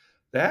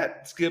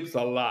 That skips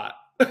a lot.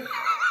 That's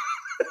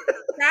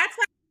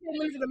how you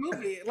lose the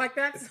movie. Like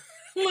that's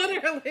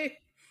literally.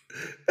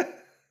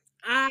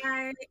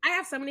 I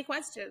have so many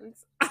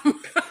questions.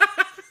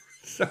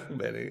 So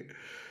many.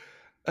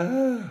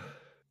 Uh,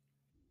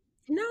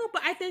 No,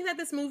 but I think that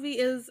this movie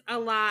is a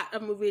lot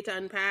of movie to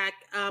unpack.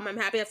 I'm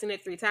happy I've seen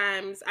it three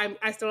times.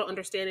 I still don't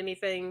understand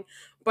anything,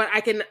 but I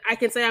can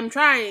say I'm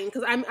trying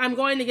because I'm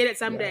going to get it yeah,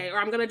 someday, or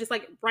I'm gonna just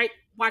like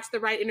watch the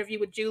right interview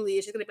with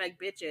Julie. She's gonna be like,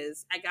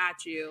 "Bitches, I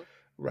got you."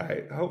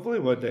 right. Hopefully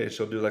one day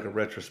she'll do like a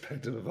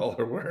retrospective of all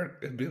her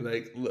work and be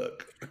like,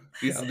 look, y'all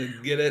Listen,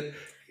 didn't get it.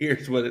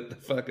 Here's what the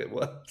fuck it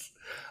was.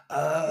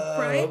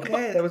 right? Oh,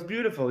 okay. That was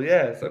beautiful.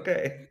 Yes.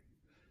 Okay.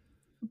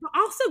 But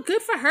also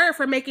good for her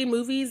for making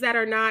movies that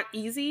are not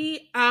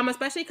easy.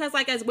 Especially because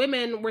like as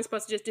women, we're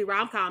supposed to just do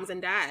rom coms and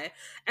die.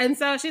 And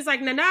so she's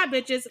like, nah,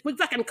 bitches, we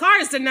fucking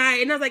cars tonight.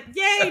 And I was like,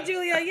 yay,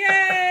 Julia,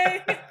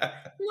 yay.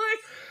 Like,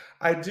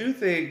 I do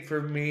think for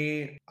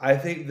me, I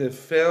think the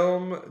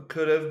film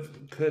could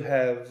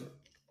have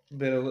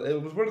been.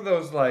 It was one of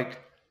those like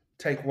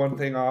take one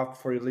thing off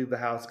before you leave the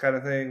house kind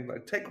of thing.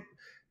 Like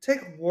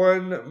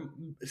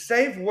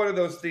save one of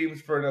those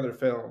themes for another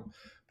film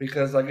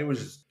because like it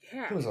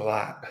yeah. was a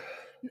lot.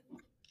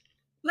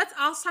 Let's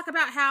also talk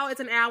about how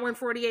it's an hour and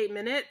 48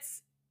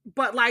 minutes,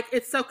 but like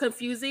it's so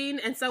confusing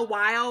and so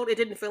wild, it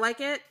didn't feel like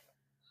it.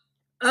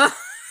 Uh,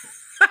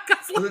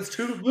 Well, it's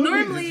two movies. It's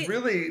normally,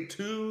 really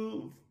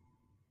two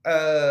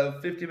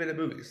 50-minute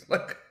movies.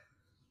 Like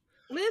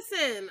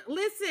listen,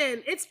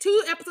 it's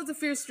 2 episodes of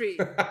Fear Street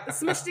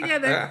smushed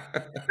together.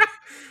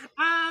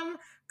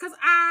 Because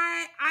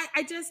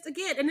I just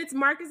again, and it's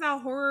marked as a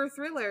horror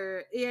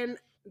thriller, and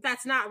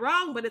that's not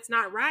wrong, but it's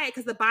not right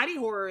because the body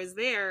horror is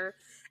there,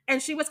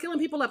 and she was killing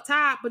people up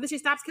top, but then she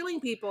stops killing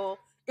people,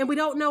 and we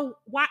don't know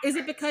why. Is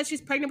it because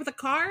she's pregnant with a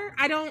car?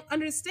 I don't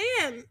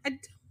understand. I don't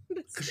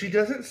because understand. she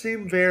doesn't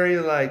seem very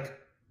like,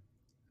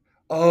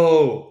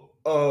 oh,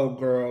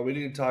 girl, we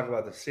need to talk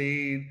about the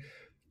scene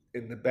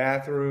in the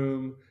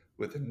bathroom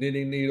with the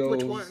knitting Which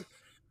needles one? Yeah,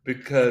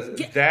 because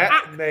I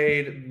that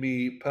made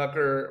me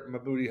pucker my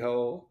booty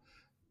hole.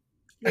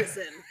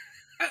 listen.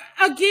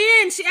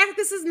 Again, she acts.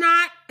 This is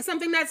not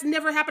something that's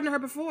never happened to her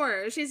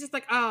before. She's just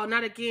like, oh,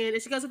 not again.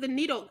 And she goes with the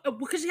needle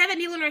because she had that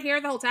needle in her hair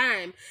the whole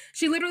time.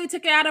 She literally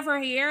took it out of her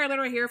hair and let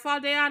her hair fall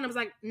down. And I was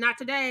like, not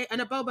today, and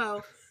a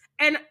bobo.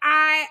 And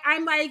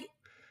I'm like,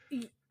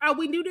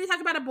 we do need to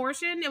talk about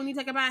abortion, and we need to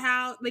talk about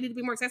how they need to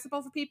be more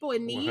accessible for people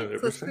in need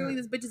because clearly 100%.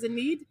 this bitch is in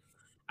need.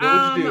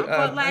 What would you do? But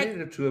I like,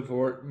 needed to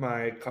abort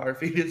my car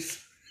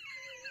fetus.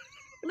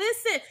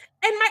 listen,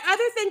 and my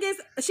other thing is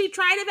she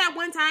tried it that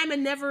one time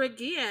and never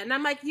again. And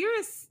I'm like,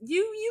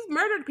 you've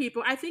murdered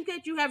people. I think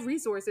that you have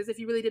resources if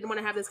you really didn't want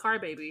to have this car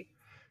baby.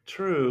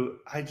 True.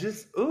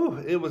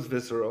 It was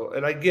visceral.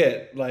 And I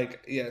get,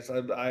 like, yes,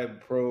 I'm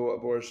pro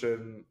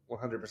abortion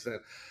 100%.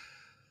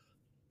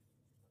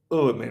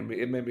 Oh, it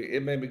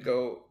made me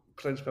go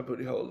clench my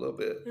booty hole a little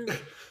bit.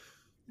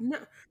 No.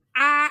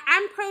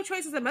 I'm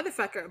pro-choice as a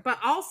motherfucker, but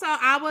also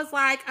I was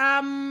like,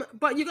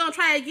 but you're gonna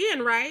try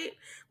again, right?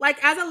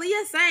 Like as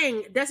Aaliyah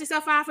saying, dust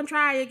yourself off and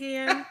try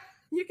again.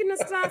 You can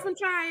dust yourself off and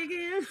try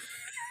again.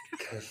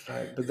 Cause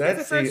like, but If that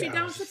at first scene, you I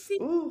don't was just,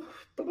 succeed. ooh,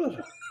 blah, blah.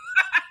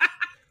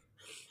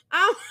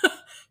 Um,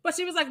 but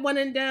she was like one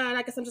and done.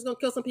 I guess I'm just gonna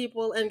kill some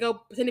people and go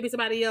pretend to be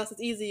somebody else.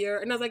 It's easier.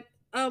 And I was like,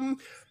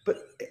 But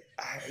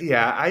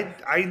yeah,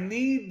 I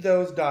need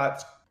those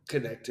dots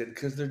connected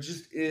because there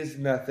just is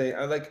nothing.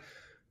 I like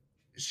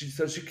she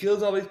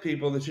kills all these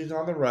people, then she's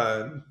on the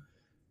run,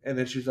 and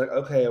then she's like,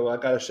 okay, well I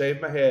gotta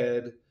shave my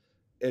head,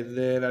 and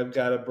then I've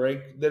got to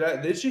break.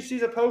 Then she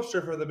sees a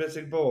poster for the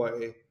missing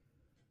boy,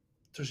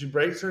 so she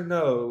breaks her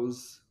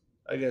nose,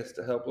 I guess,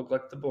 to help look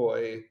like the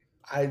boy.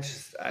 I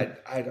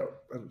don't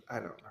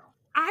know.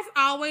 I've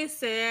always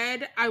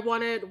said I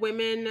wanted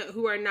women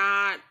who are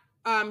not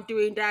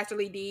doing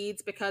dastardly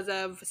deeds because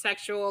of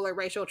sexual or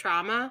racial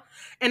trauma,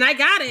 and I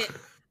got it.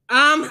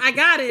 I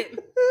got it.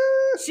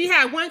 She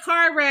had one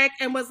car wreck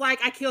and was like,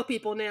 "I kill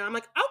people now." I'm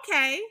like,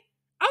 okay,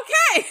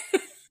 okay.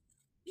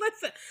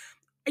 Listen,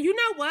 you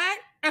know what?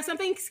 If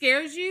something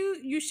scares you,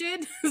 you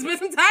should spend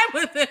some time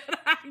with it.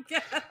 I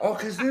guess. Oh,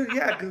 because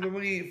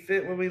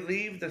when we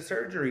leave the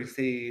surgery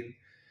scene,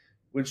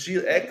 when she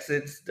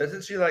exits,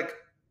 doesn't she like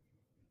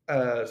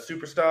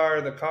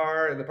superstar the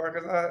car in the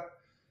parking lot?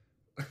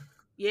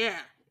 Yeah,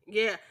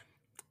 yeah.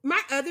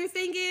 My other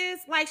thing is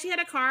like she had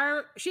a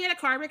car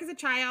wreck as a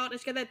child and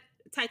she got that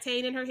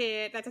titane in her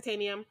head, that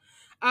titanium.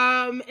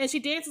 And she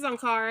dances on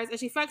cars and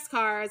she fucks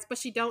cars, but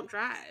she don't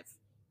drive.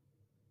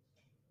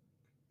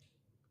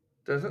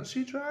 Doesn't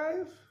she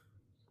drive?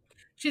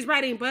 She's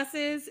riding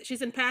buses,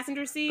 she's in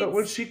passenger But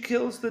when seats. she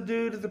kills the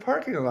dude in the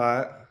parking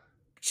lot,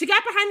 She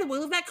got behind the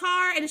wheel of that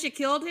car and then she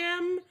killed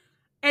him.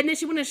 And then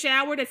she went and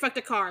showered and fucked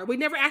a car. We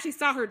never actually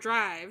saw her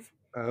drive.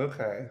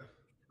 okay,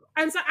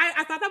 And so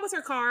I thought that was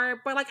her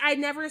car, but like I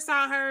never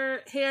saw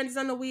her hands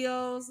on the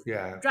wheels,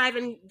 yeah.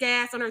 driving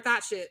gas on her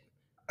thought shit.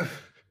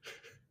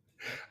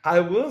 I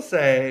will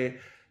say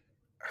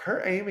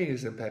her aiming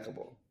is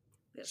impeccable.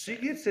 She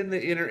Listen. gets in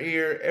the inner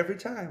ear every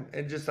time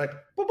and just like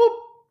boop boop.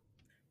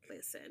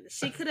 Listen,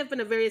 she could have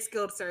been a very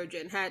skilled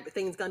surgeon had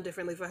things gone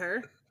differently for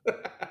her.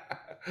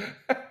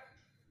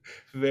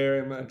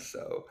 Very much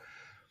so.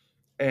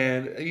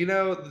 And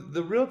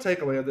the real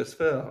takeaway of this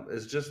film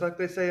is just like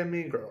they say in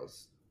Mean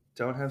Girls: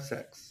 don't have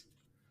sex.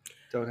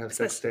 Don't have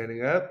sex Especially,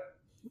 standing up.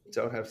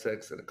 Don't have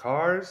sex in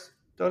cars.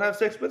 Don't have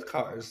sex with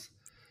cars.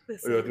 Or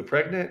you'll get listen,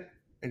 pregnant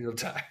and you'll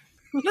die.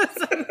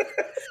 listen.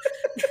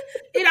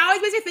 It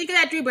always makes me think of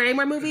that Drew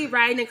Barrymore movie,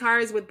 Riding in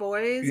Cars with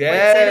Boys, but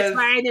instead it's Yes.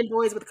 riding in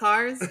boys with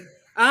cars.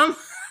 Um,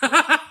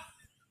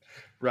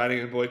 Riding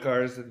in boy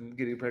cars and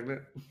getting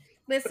pregnant.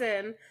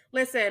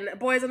 listen,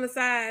 boys on the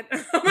side.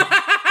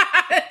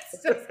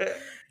 It's just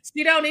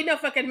she don't need no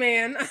fucking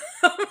man.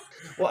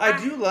 Well, I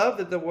do love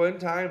that the one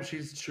time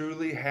she's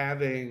truly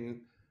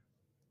having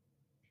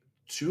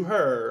to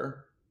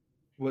her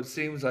what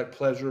seems like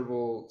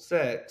pleasurable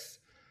sex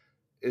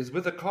is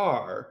with a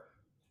car.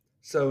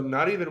 So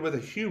not even with a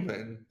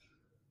human.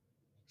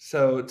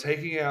 So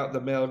taking out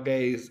the male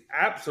gaze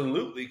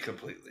absolutely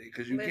completely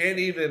because you can't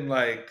even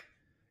like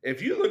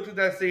if you looked at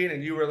that scene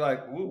and you were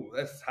like, "Ooh,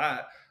 that's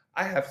hot."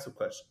 I have some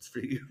questions for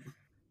you.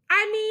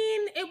 I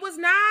mean, it was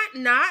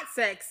not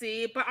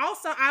sexy, but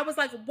also I was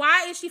like,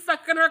 why is she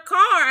fucking her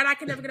car? And I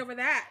can never get over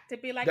that. To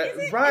be like, That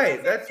is it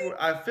right. That's sexy?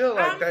 where I feel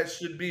like Um, that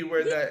should be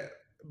where yeah, that.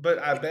 But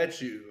I bet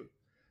no.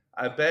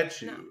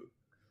 you,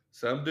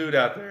 some dude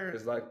out there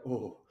is like,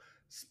 "Oh,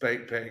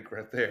 spank bank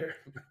right there,"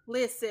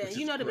 Listen, which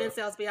you is know the gross.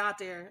 incels be out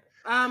there.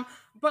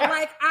 But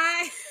like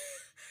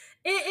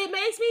it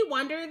makes me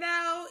wonder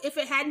though, if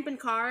it hadn't been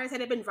cars,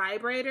 had it been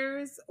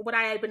vibrators, would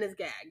I have been as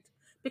gagged?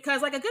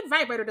 Because like a good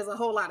vibrator does a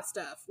whole lot of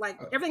stuff, like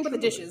everything but the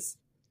Truly. dishes.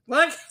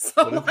 Like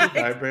so, What if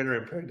your like vibrator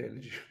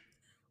impregnated you?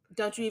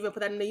 don't you even put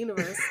that in the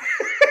universe?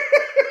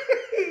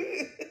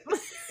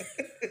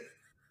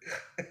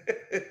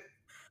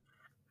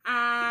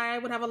 I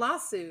would have a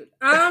lawsuit.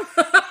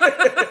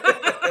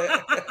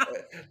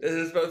 This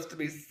is supposed to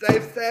be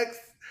safe sex.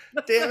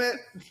 Damn it.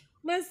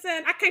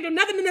 Listen, I can't do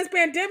nothing in this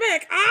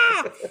pandemic.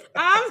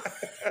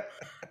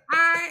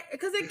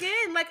 Because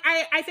again, like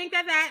I think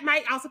that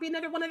might also be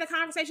another one of the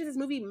conversations this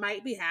movie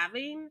might be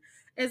having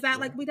is that Yeah.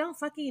 like we don't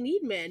fucking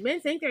need men.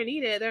 Men think they're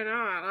needed, they're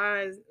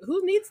not.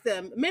 Who needs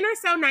them? Men are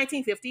so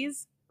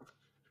 1950s.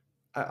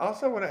 I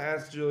also want to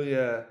ask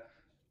Julia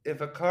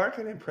if a car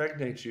can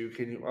impregnate you,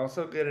 can you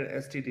also get an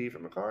STD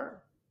from a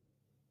car?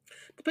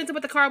 Depends on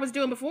what the car was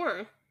doing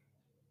before.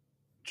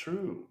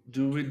 True.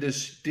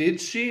 Did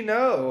she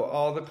know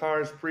all the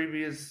car's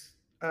previous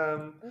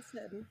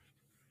Listen,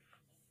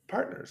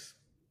 partners?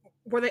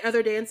 were they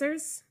other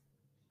dancers?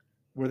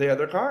 Were they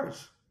other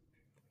cars?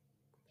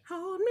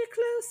 Hold me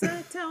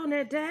closer,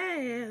 Tony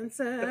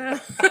Dancer.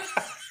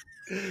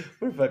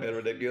 We're fucking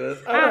ridiculous.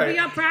 All I'll be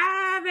right. a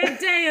private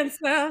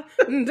dancer,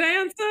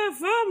 dancer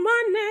for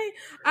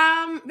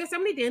money. There's so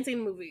many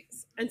dancing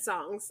movies and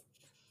songs.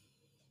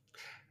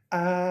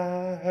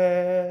 I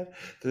had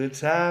the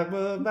time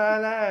of my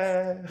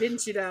life.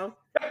 Didn't you know?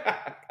 She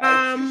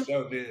Um,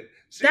 so did.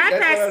 that That's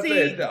what I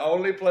said. backseat. The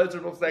only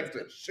pleasurable sex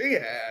that she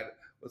had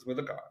was with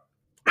a car.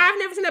 I've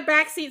never seen a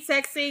backseat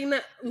sex scene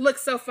look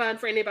so fun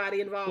for anybody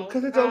Well, involved.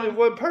 because it's only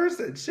one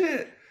person.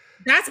 Shit.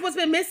 That's what's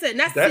been missing.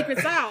 That's the That secret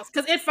sauce.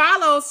 Because it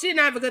follows. She didn't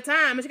have a good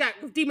time, and she got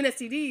demon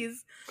STDs.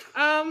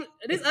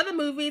 These other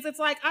movies, it's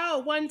like, oh,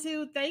 1,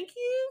 2, thank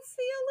you,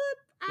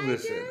 Philip. I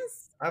listen,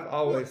 guess. I've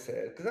always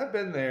said, because I've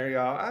been there,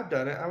 y'all. I've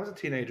done it. I was a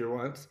teenager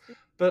once.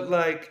 But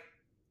like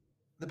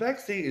the back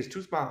seat is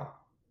too small.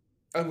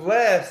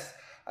 Unless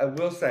I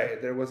will say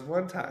there was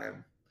one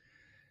time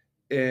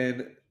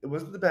and it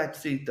wasn't the back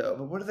seat though,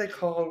 but what are they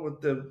called with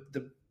The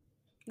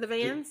the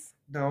Vans.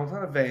 no, it's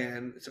not a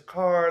van. It's a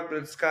car, but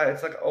it's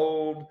like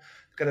old.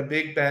 It's got a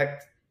big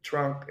back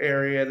trunk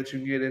area that you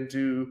can get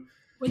into.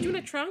 Were you in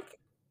a trunk?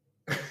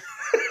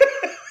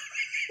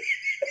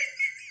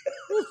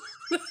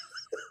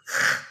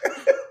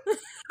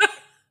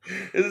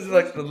 This is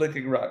like the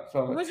Licking Rock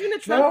song. Was you in a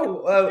trunk? No,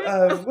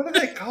 what are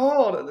they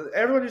called?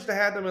 Everyone used to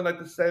have them in like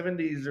the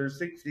 70s or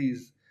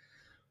 60s.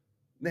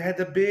 They had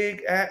the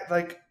big,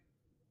 like,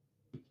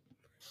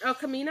 El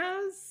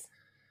Caminos?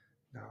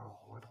 no,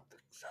 I don't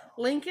think so.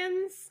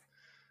 Lincolns?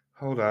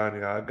 Hold on,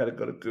 y'all. I've got to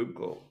go to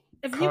Google.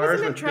 If you was Cars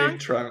in a with big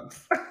trunk,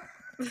 trunks.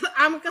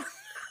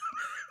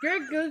 you're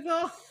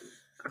Google.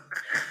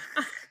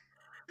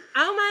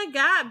 Oh my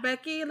God,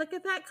 Becky! Look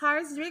at that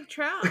car's big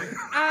trunk.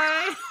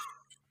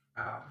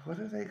 What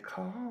are they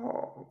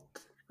called?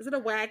 Is it a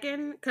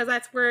wagon? Because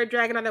that's where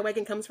Dragon on the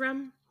Wagon comes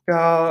from.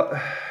 Y'all,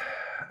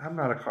 I'm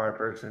not a car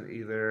person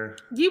either.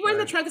 You were in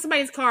the trunk of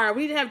somebody's car.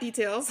 We need to have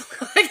details.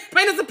 Like,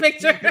 paint us a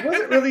picture. It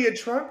wasn't really a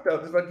trunk though,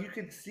 because like you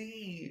could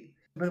see,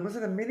 but it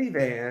wasn't a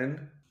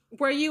minivan.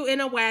 Were you in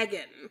a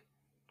wagon?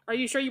 Are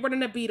you sure you weren't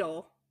in a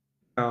Beetle?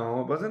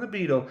 No, it wasn't a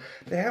Beetle.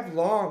 They're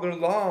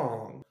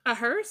long. A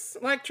hearse?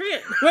 Like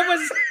Trent. What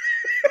was?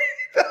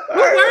 Who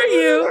were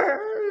you? Who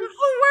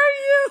were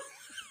you?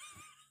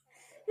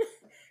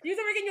 You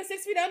were getting your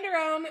 6 feet under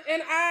on,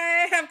 and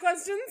I have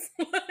questions.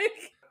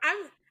 Like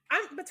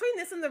I'm between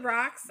this and the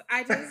rocks.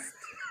 I just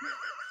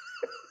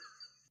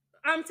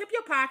tip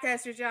your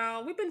podcasters,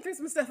 y'all. We've been through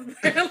some stuff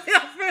apparently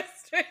on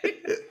First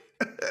Street.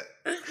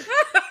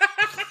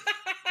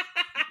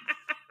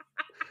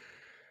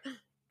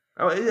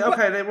 Oh,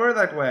 okay, they were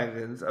like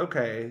wagons.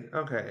 Okay.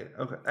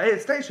 Hey,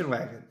 it's station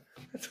wagon.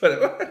 That's what it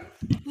was.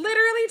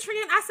 Literally,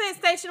 Trent, I said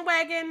station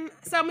wagon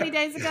so many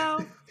days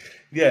ago.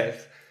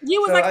 Yes. You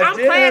was So like, I I'm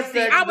did have classy.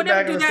 sex I in would the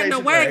never back of do a that in a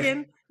station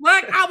wagon.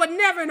 Like, I would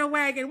never in a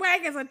wagon.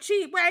 Wagons are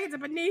cheap. Wagons are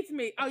beneath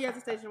me. Oh, yeah, it's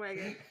a station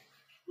wagon.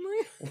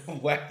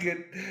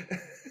 Wagon.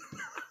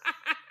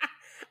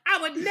 I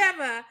would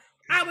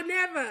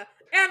never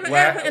And a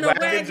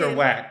Wagons are wagon.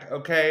 whack,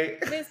 okay?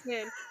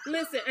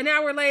 Listen. An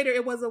hour later,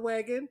 it was a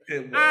wagon.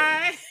 It was.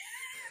 I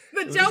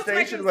the It was a jokes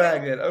make station them so.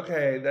 wagon.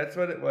 Okay, that's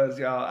what it was,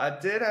 y'all. I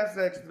did have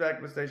sex in the back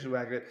of a station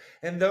wagon,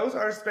 and those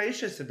are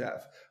spacious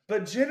enough.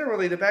 But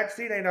generally, the back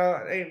seat ain't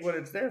what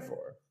it's there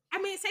for.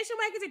 I mean, station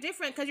wagons are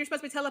different because you're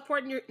supposed to be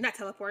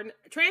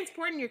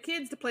transporting your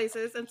kids to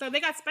places, and so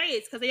they got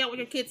space because they don't want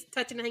your kids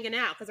touching and hanging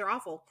out because they're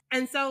awful.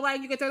 And so,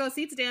 like, you can throw those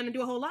seats down and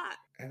do a whole lot.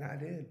 And I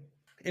did.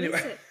 Anyway.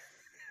 Listen,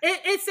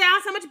 it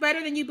sounds so much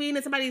better than you being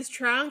in somebody's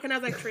trunk. And I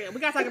was like, Trent,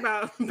 we gotta talk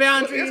about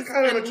boundaries. It's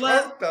kind of a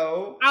love. trunk,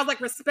 though. I was like,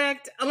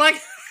 respect.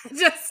 Like,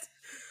 just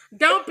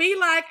don't be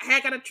like, hey, I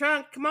got a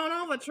trunk. Come on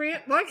over,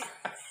 Trent. Like,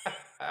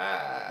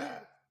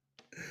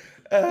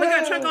 we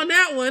got a trunk on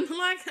that one.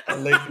 Like, I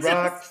licked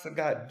rocks. I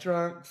got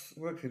drunks.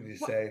 What can you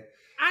say?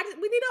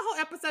 We need a whole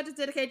episode just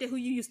dedicated to who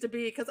you used to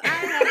be because I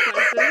have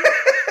questions.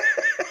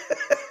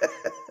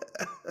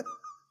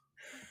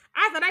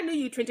 I thought I knew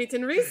you,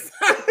 Trentington Reese.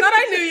 I thought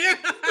I knew you.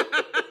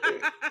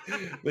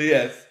 But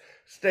yes,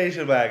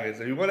 station wagons.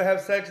 If you want to have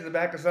sex in the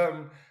back of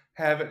something,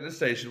 have it in a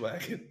station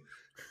wagon.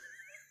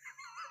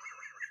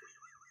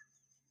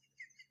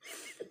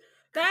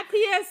 That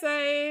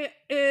PSA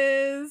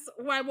is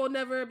why we'll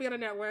never be on a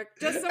network.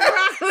 Just so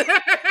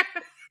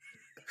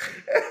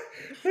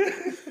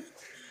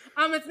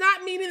it's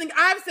not me anything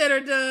I've said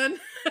or done.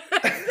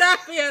 It's that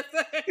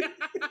PSA.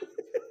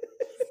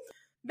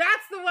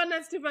 That's the one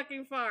that's too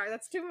fucking far.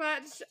 That's too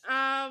much.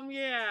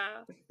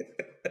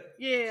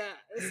 Yeah.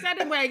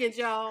 Station wagons,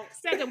 y'all.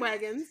 Station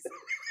wagons.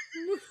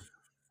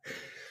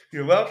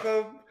 You're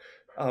welcome.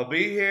 I'll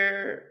be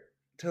here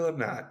till I'm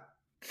not.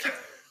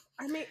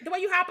 I mean, the way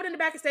you hopping in the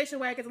back of station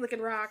wagons and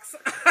licking rocks,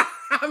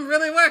 I'm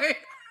really worried.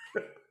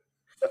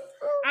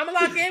 I'm gonna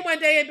lock in one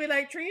day and be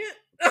like, Trent,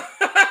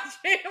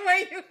 where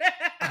you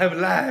at?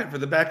 I'm live for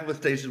the back of a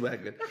station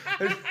wagon.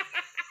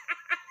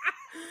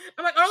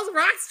 I'm like, are those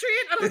rocks,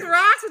 Trent? Are those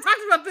rocks? We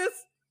talked about this.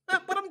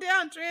 Put them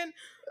down, Trent.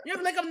 You have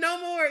to lick them no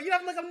more.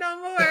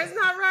 It's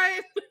not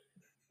right.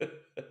 If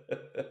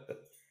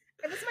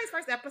this is my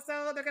first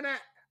episode, they're gonna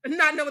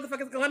not know what the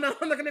fuck is going on.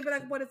 They're gonna be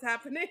like, what is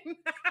happening?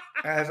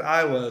 As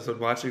I was when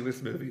watching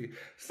this movie.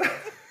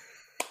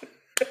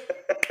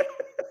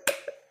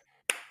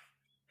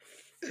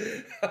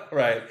 All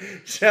right.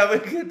 Shall we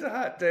get to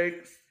hot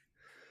takes?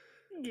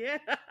 Yeah.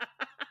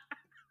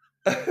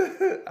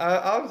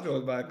 I'll just go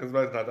with mine because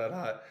mine's not that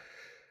hot.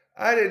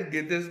 I didn't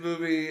get this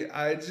movie.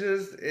 I'm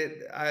so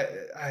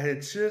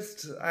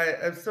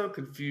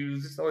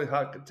confused. It's the only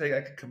hot take I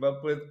could come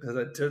up with because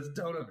I just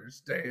don't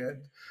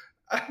understand.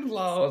 I'm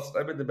lost.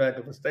 I'm in the back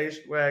of a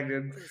station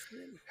wagon.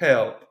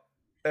 Help.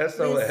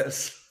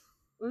 SOS.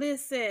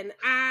 Listen,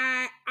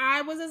 I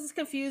was as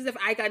confused if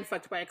I got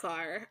fucked by a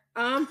car.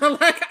 My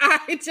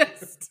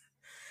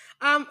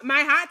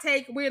hot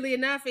take, weirdly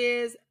enough,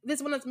 is this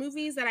is one of those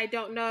movies that I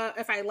don't know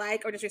if I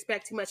like or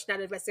disrespect too much,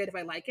 not invested if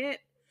I like it.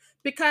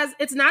 Because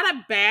it's not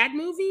a bad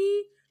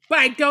movie, but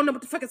I don't know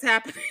what the fuck is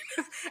happening.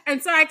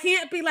 And so I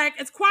can't be like,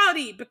 it's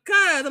quality,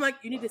 because I'm like,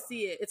 you need to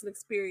see it. It's an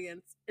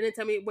experience. And then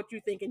tell me what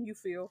you think and you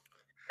feel.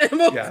 And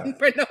we'll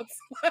compare notes.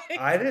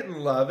 I didn't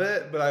love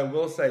it, but I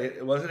will say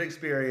it was an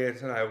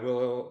experience, and I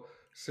will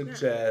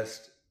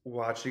suggest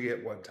watching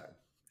it one time.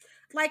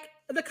 Like,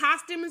 the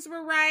costumes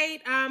were right.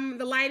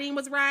 The lighting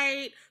was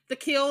right. The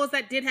kills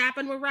that did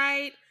happen were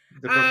right.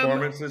 The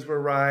performances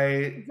were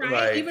right.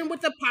 Right. Even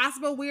with the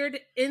possible weird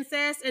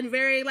incest and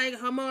very, like,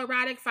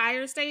 homoerotic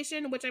fire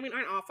station, which, I mean,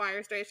 aren't all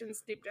fire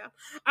stations deep down.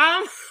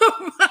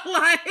 But,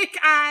 like,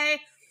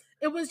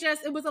 it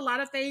was a lot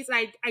of things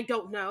I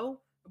don't know,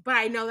 but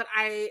I know that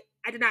I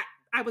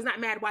was not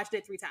mad watching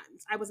it 3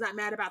 times. I was not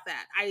mad about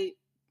that. I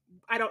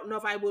don't know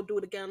if I will do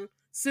it again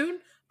soon,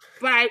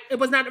 but it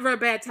was not ever a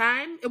bad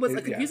time. It was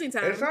a confusing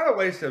time. It's not a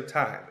waste of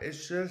time.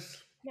 It's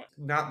just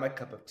not my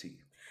cup of tea.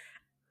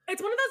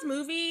 It's one of those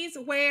movies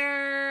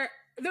where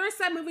there are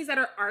some movies that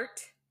are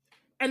art,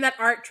 and that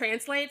art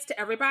translates to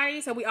everybody,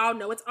 so we all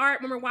know it's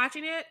art when we're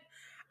watching it.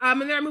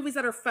 And there are movies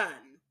that are fun.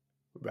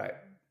 Right.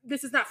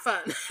 This is not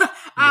fun.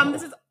 No.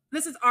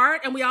 This is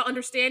art, and we all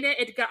understand it.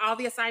 It got all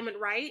the assignment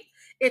right.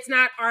 It's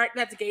not art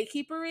that's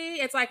gatekeepery.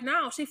 It's like,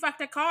 no, she fucked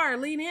a car.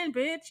 Lean in,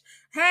 bitch.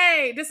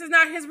 Hey, this is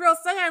not his real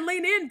son.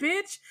 Lean in,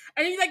 bitch.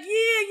 And you're like,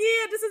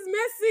 yeah, this is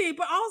messy,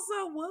 but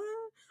also what?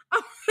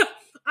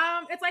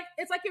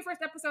 It's like your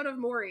first episode of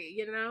Maury,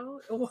 you know?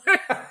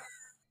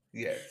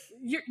 Yes.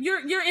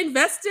 You're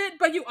invested,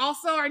 but you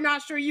also are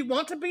not sure you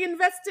want to be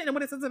invested in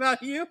what it says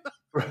about you.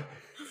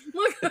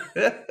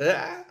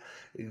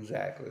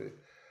 Exactly.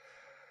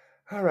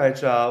 All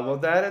right, y'all. Well,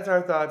 that is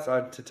our thoughts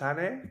on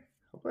Titane.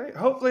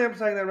 Hopefully I'm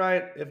saying that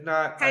right. If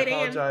not, I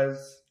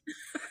apologize.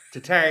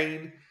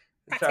 Titane.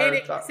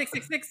 Titanic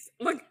 666.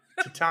 Look.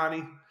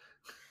 Titane.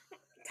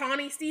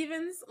 Tawny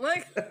Stevens.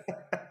 Look.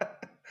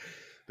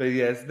 But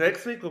yes,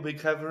 next week we'll be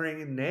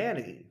covering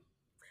Nanny.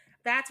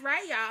 That's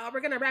right, y'all. We're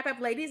going to wrap up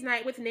Ladies'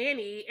 Night with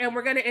Nanny, and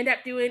we're going to end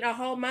up doing a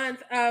whole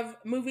month of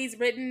movies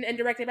written and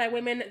directed by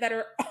women that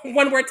are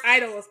one-word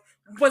titles.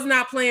 Was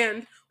not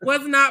planned.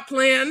 Was not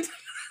planned.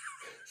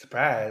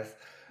 Surprise.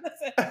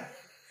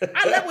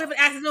 I love with an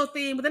accidental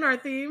theme within our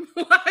theme.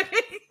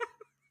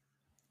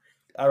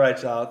 All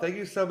right, y'all. Thank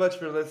you so much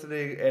for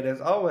listening. And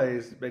as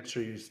always, make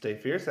sure you stay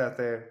fierce out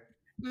there.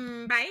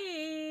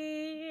 Bye.